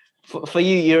 For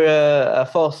you, you're a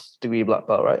 4th degree black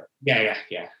belt, right? Yeah.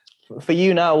 For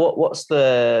you now, what's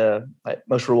the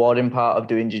most rewarding part of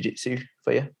doing jiu-jitsu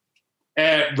for you?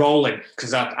 Rolling,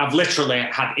 because I've literally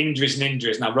had injuries,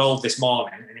 and I rolled this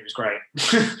morning and it was great.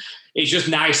 It's just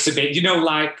nice to be, you know,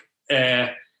 like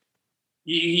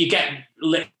you get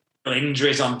little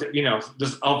injuries on, you know,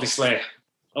 there's obviously,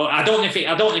 I don't know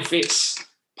if it's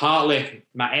partly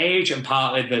my age and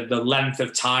partly the length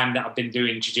of time that I've been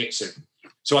doing jiu-jitsu.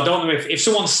 So I don't know if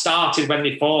someone started when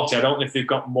they're 40, I don't know if they've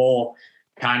got more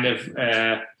kind of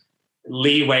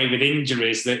leeway with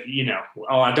injuries that, you know,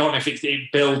 or I don't know if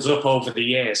it builds up over the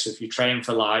years. So if you train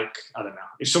for like, I don't know,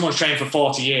 if someone's trained for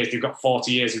 40 years, they've got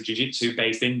 40 years of jiu-jitsu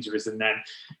based injuries, and then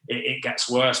it gets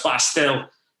worse. But I still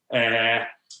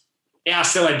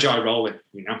enjoy rolling,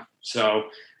 you know.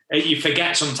 So you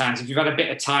forget sometimes if you've had a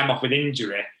bit of time off with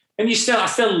injury, and I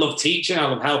still love teaching, I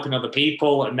love helping other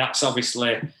people, and that's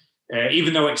obviously,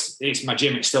 even though it's my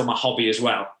gym, it's still my hobby as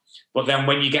well. But then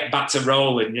when you get back to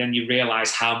rolling, then you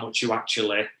realise how much you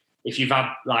actually, if you've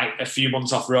had like a few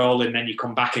months off rolling, then you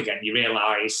come back again, you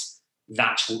realise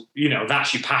that's your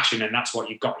passion and that's what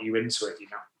got you into it, you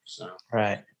know. So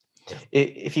right.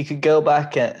 If you could go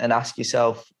back and ask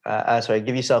yourself,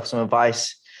 give yourself some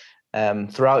advice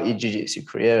throughout your jiu-jitsu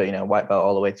career, you know, white belt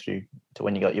all the way through to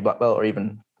when you got your black belt or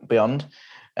even beyond,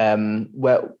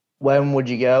 when would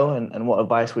you go and what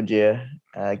advice would you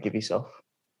give yourself?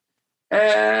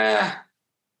 I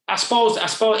suppose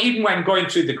even when going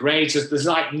through the grades, there's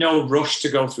like no rush to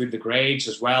go through the grades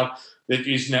as well. That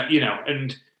is, you know,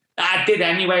 and I did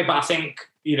anyway. But I think,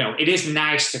 you know, it is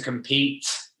nice to compete,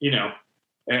 you know,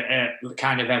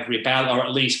 kind of every belt, or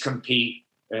at least compete,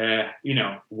 you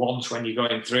know, once when you're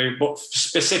going through. But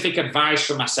specific advice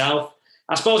for myself,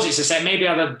 I suppose it's the same. Maybe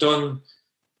I'd have done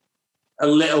a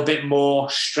little bit more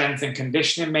strength and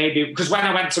conditioning, maybe, because when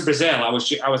I went to Brazil, I was.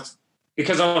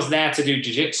 Because I was there to do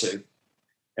jiu-jitsu,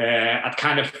 I'd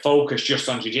kind of focused just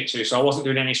on jiu-jitsu. So I wasn't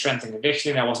doing any strength and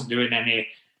conditioning. I wasn't doing any...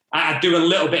 I'd do a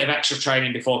little bit of extra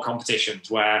training before competitions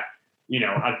where, you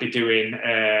know, I'd be doing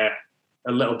a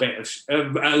little bit of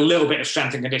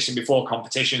strength and conditioning before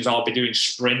competitions. I'll be doing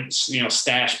sprints, you know,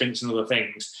 stair sprints and other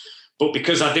things. But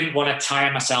because I didn't want to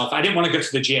tire myself, I didn't want to go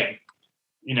to the gym,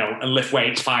 you know, and lift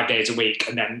weights 5 days a week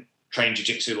and then train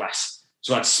jiu-jitsu less.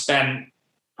 So I'd spent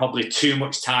probably too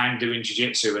much time doing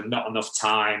jiu-jitsu and not enough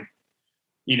time,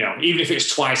 you know, even if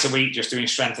it's twice a week just doing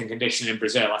strength and conditioning in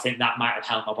Brazil, I think that might have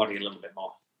helped my body a little bit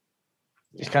more.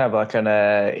 It's kind of like an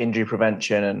injury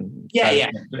prevention and...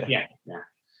 Yeah,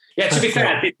 Yeah, to be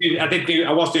fair,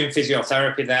 I was doing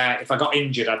physiotherapy there. If I got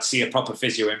injured, I'd see a proper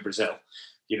physio in Brazil.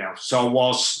 So I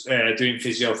was doing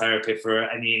physiotherapy for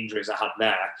any injuries I had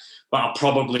there. But I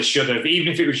probably should have, even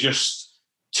if it was just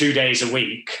 2 days a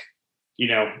week,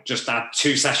 just had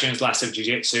 2 sessions less of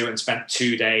jiu-jitsu and spent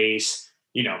 2 days,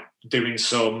 doing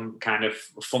some kind of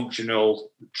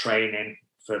functional training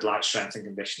for like strength and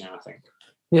conditioning, I think.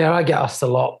 Yeah, I get asked a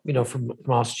lot, from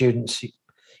our students,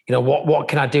 what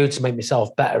can I do to make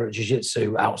myself better at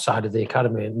jiu-jitsu outside of the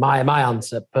academy? And my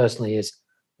answer personally is,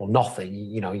 well, nothing.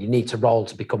 You need to roll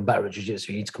to become better at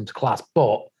jiu-jitsu. You need to come to class.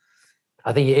 But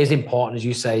I think it is important, as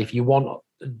you say, if you want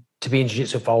to be in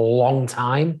jiu-jitsu for a long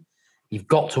time, you've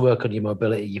got to work on your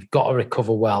mobility. You've got to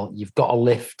recover well. You've got to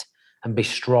lift and be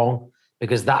strong,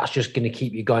 because that's just going to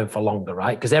keep you going for longer,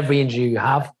 right? Because every injury you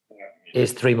have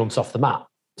is 3 months off the mat.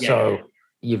 Yeah. So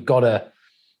you've got to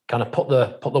kind of put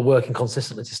the work in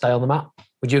consistently to stay on the mat.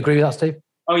 Would you agree with that, Steve?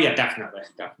 Oh yeah, definitely.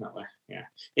 Yeah,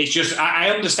 it's just I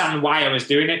understand why I was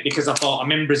doing it, because I thought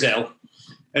I'm in Brazil,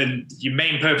 and your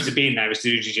main purpose of being there is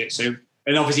to do jiu-jitsu,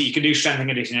 and obviously you can do strength and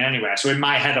conditioning anywhere. So in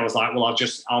my head, I was like, well,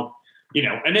 I'll.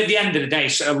 And at the end of the day,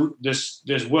 so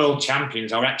there's world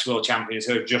champions or ex-world champions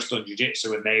who have just done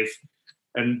jiu-jitsu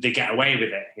and they get away with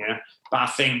it, But I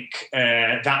think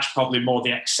that's probably more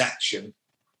the exception.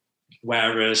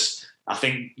 Whereas I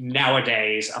think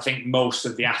nowadays, most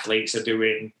of the athletes are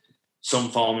doing some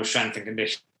form of strength and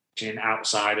conditioning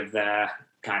outside of their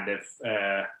kind of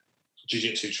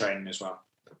jiu-jitsu training as well.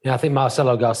 Yeah, I think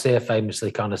Marcelo Garcia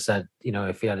famously kind of said,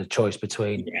 if he had a choice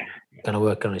between kind of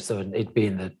working on his stuff, it'd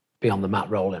be on the mat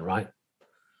rolling, right?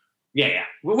 Yeah.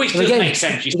 Which does make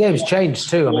sense. The game's changed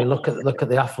too. I mean, look at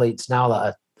the athletes now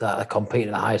that are competing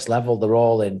at the highest level. They're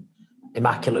all in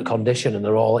immaculate condition, and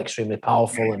they're all extremely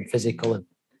powerful and physical, and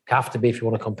have to be if you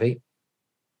want to compete.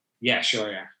 Yeah, sure,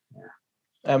 yeah.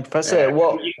 Professor,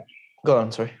 go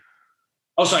on, sorry.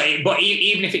 Oh, sorry, but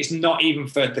even if it's not even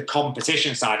for the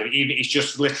competition side of it, even it's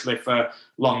just literally for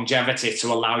longevity, to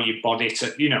allow your body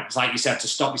to, it's like you said, to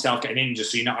stop yourself getting injured,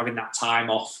 so you're not having that time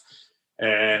off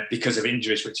because of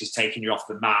injuries, which is taking you off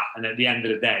the mat. And at the end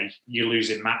of the day, you're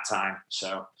losing mat time.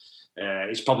 So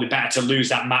it's probably better to lose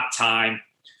that mat time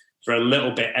for a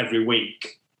little bit every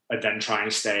week and then try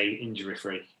and stay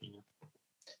injury-free.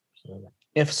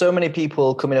 Yeah, for so many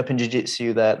people coming up in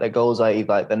jiu-jitsu, their goals are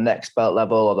either like the next belt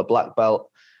level or the black belt.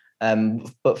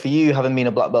 But for you, having been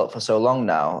a black belt for so long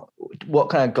now, what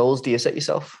kind of goals do you set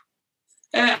yourself?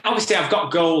 Obviously, I've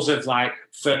got goals of like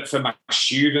for my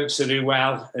students to do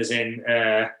well, as in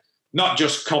not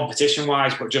just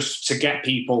competition-wise, but just to get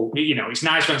people. It's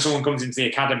nice when someone comes into the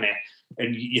academy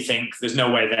and you think there's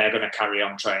no way they're going to carry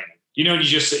on training. You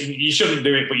shouldn't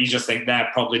do it, but you just think they're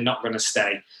probably not going to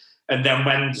stay. And then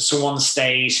when someone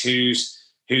stays who's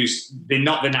they're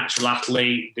not the natural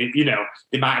athlete,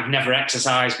 they might have never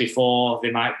exercised before,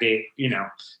 they might be,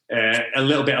 a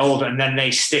little bit older, and then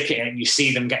they stick it and you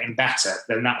see them getting better,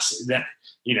 then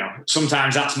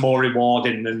sometimes that's more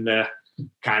rewarding than the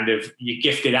kind of your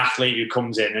gifted athlete who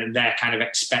comes in and they're kind of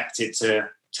expected to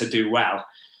do well.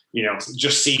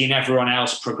 Just seeing everyone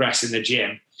else progress in the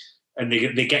gym and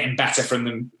they're getting better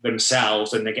from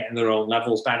themselves and they're getting their own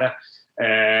levels better.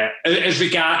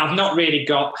 I've not really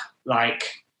got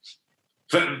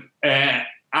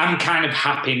I'm kind of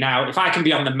happy now. If I can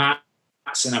be on the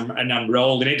mats and I'm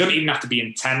rolling, it doesn't even have to be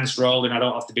intense rolling. I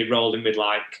don't have to be rolling with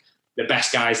like the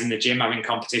best guys in the gym having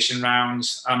competition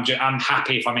rounds. I'm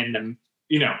happy if I'm in them.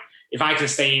 If I can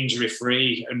stay injury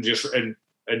free and just and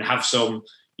have some,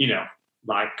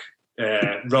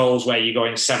 roles where you're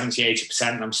going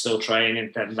 70-80% and I'm still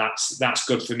training, then that's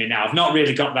good for me now. I've not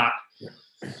really got that.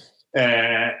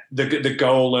 The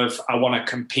goal of I want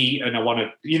to compete and I want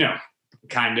to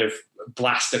kind of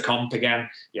blast the comp again.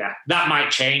 Yeah, that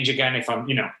might change again if I'm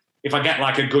if I get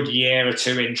like a good year or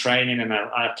two in training and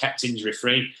I've kept injury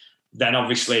free, then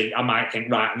obviously I might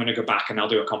think, right, I'm going to go back and I'll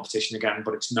do a competition again,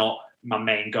 but it's not my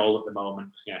main goal at the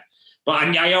moment. Yeah, but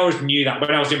I always knew that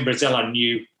when I was in Brazil,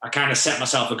 I kind of set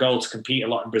myself a goal to compete a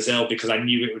lot in Brazil, because I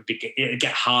knew it'd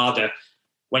get harder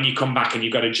when you come back and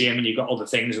you've got a gym and you've got other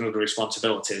things and other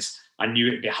responsibilities. I knew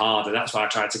it'd be harder. That's why I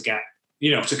tried to get,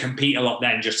 to compete a lot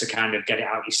then, just to kind of get it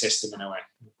out of your system in a way.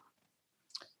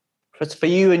 For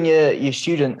you and your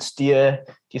students, do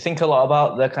you think a lot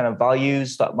about the kind of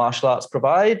values that martial arts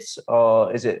provides,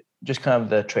 or is it just kind of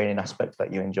the training aspect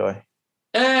that you enjoy?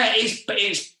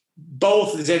 It's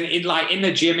both. In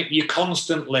the gym, you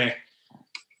constantly,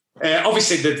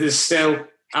 obviously there's still,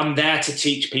 I'm there to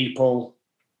teach people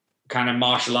kind of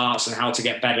martial arts and how to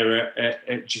get better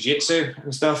at jiu-jitsu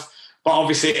and stuff. But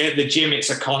obviously at the gym,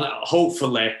 it's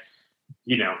hopefully,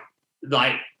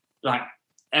 like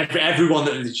everyone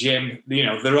at the gym, you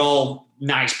know, they're all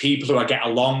nice people who I get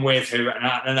along with,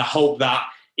 and I hope that,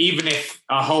 even if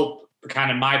I hope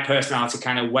kind of my personality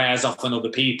kind of wears off on other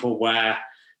people, where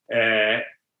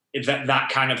that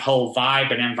kind of whole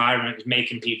vibe and environment is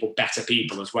making people better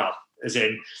people as well. As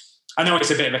in, I know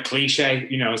it's a bit of a cliche,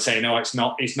 you know, saying, no, it's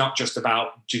not just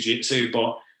about jiu-jitsu,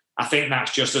 but I think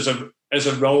that's just as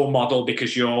a role model,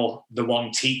 because you're the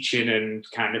one teaching and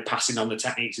kind of passing on the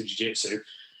techniques of jiu-jitsu.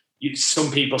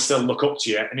 Some people still look up to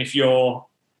you. And if you're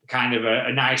kind of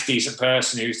a nice, decent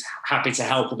person who's happy to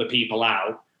help other people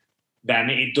out, then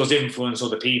it does influence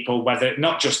other people, whether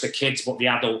not just the kids, but the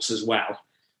adults as well.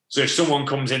 So if someone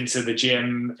comes into the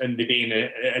gym and they're being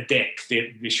a dick,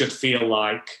 they should feel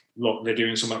like, look, they're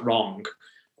doing something wrong.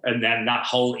 And then that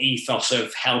whole ethos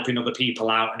of helping other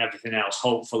people out and everything else,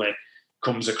 hopefully,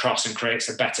 comes across and creates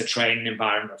a better training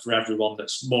environment for everyone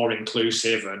that's more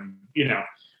inclusive and, you know,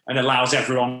 and allows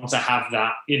everyone to have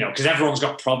that, you know, because everyone's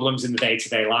got problems in the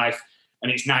day-to-day life,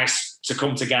 and it's nice to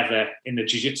come together in the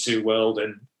jiu-jitsu world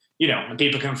and, you know, and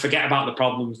people can forget about the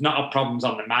problems, not have problems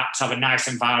on the mats, have a nice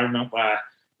environment where,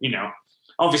 you know,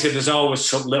 obviously there's always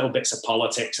some little bits of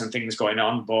politics and things going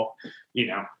on, but, you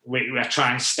know, we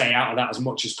try and stay out of that as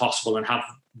much as possible and have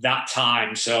that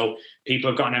time so people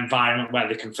have got an environment where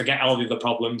they can forget all the other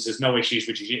problems. There's no issues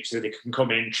with jiu-jitsu. They can come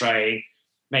in, train,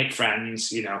 make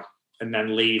friends, you know, and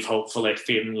then leave hopefully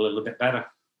feeling a little bit better.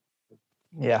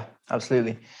 Yeah,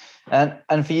 absolutely.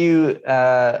 And for you,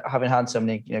 having had so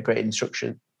many, you know, great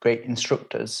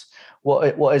instructors,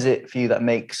 what is it for you that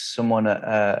makes someone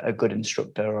a good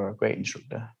instructor or a great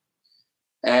instructor?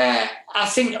 I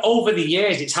think over the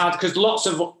years it's hard because lots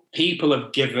of people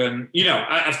have given, you know,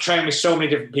 I've trained with so many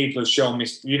different people who've shown me,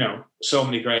 you know, so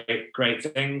many great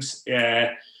things.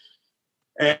 I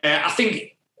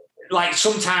think like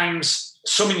sometimes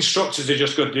some instructors are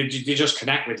just good. They just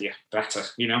connect with you better,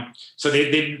 you know. So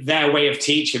their way of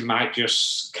teaching might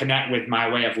just connect with my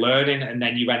way of learning, and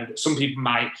then some people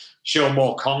might show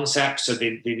more concepts. So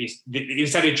they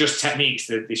instead of just techniques,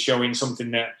 they're showing something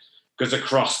that goes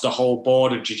across the whole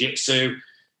board of jiu-jitsu,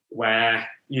 where,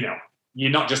 you know,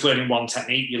 you're not just learning one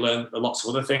technique, you learn lots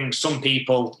of other things. Some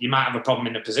people, you might have a problem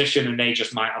in a position and they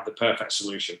just might have the perfect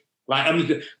solution. Like, I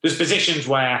mean, there's positions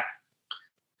where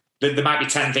there might be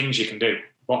 10 things you can do,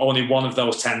 but only one of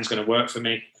those 10 is going to work for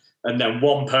me. And then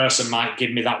one person might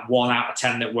give me that 1 out of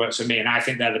 10 that works for me, and I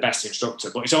think they're the best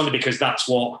instructor. But it's only because that's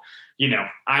what, you know,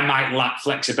 I might lack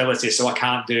flexibility, so I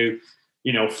can't do,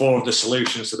 you know, 4 of the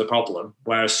solutions to the problem,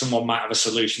 whereas someone might have a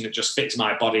solution that just fits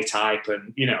my body type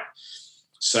and, you know.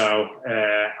 So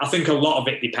I think a lot of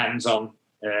it depends on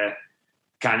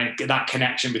kind of that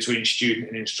connection between student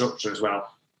and instructor as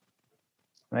well.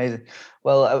 Amazing.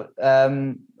 Well,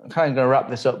 I'm kind of going to wrap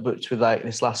this up, but with like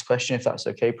this last question, if that's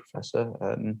okay, Professor.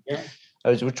 Yeah. I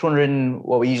was just wondering,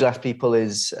 what we usually ask people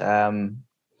is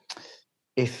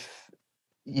we've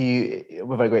had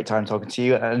a great time talking to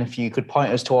you, and if you could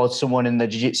point us towards someone in the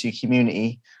jiu-jitsu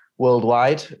community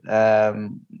worldwide,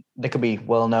 they could be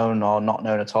well known or not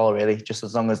known at all, really, just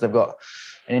as long as they've got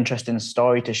an interesting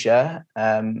story to share.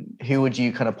 Who would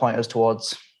you kind of point us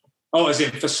towards? Oh, as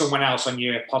in for someone else on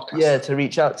your podcast? Yeah, to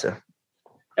reach out to.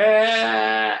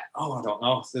 I don't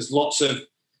know. There's lots of.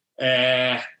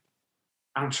 I'm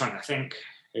trying to think.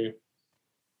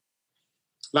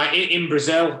 Like in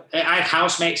Brazil, I have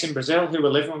housemates in Brazil who are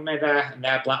living with me there, and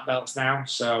they're black belts now.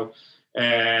 So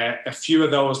a few of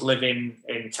those live in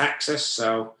Texas.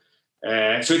 So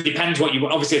it depends what you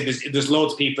want. Obviously, there's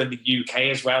loads of people in the UK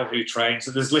as well who train.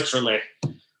 So there's literally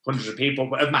hundreds of people.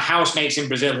 But of my housemates in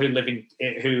Brazil who live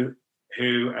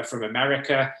who are from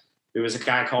America, there was a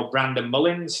guy called Brandon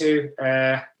Mullins who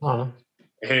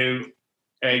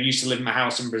used to live in my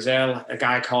house in Brazil, a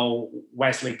guy called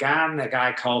Wesley Gann, a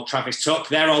guy called Travis Tuck.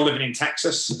 They're all living in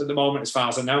Texas at the moment, as far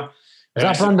as I know. Is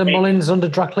that Brandon Mullins under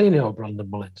Draclini or Brandon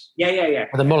Mullins? Yeah.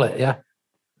 With the mullet, yeah.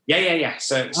 Yeah.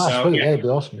 So sweet. Yeah, it'd be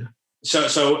awesome, yeah.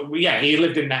 So he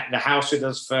lived in the house with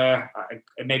us for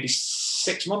maybe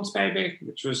 6 months,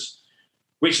 which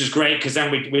was great, because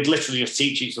then we'd literally just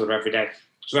teach each other every day.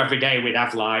 So every day we'd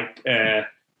have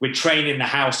we'd train in the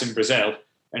house in Brazil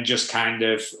and just kind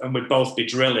of, and we'd both be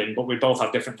drilling, but we'd both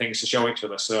have different things to show each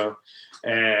other. So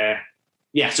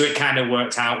so it kind of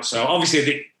worked out. So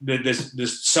obviously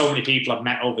there's so many people I've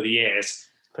met over the years.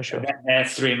 For sure. They're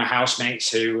 3 of my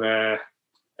housemates who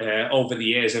over the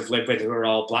years have lived with, who are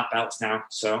all black belts now.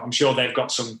 So I'm sure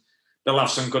they'll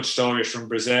have some good stories from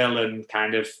Brazil, and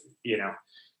kind of, you know,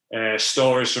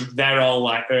 stories from, they're all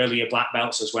like earlier black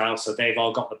belts as well. So they've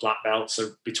all got the black belts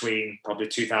of between probably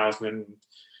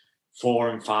 2004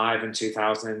 and 5 and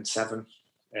 2007.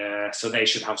 So they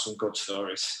should have some good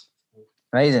stories.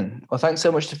 Amazing. Well, thanks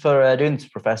so much for doing this,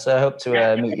 Professor. I hope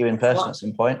to meet you in person at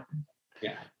some point.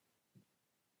 Yeah.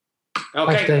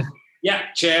 Okay. Thanks, yeah.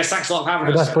 Cheers. Thanks a lot for having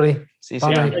us. Best, buddy. See you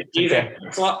soon.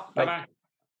 Thanks a lot. Bye-bye.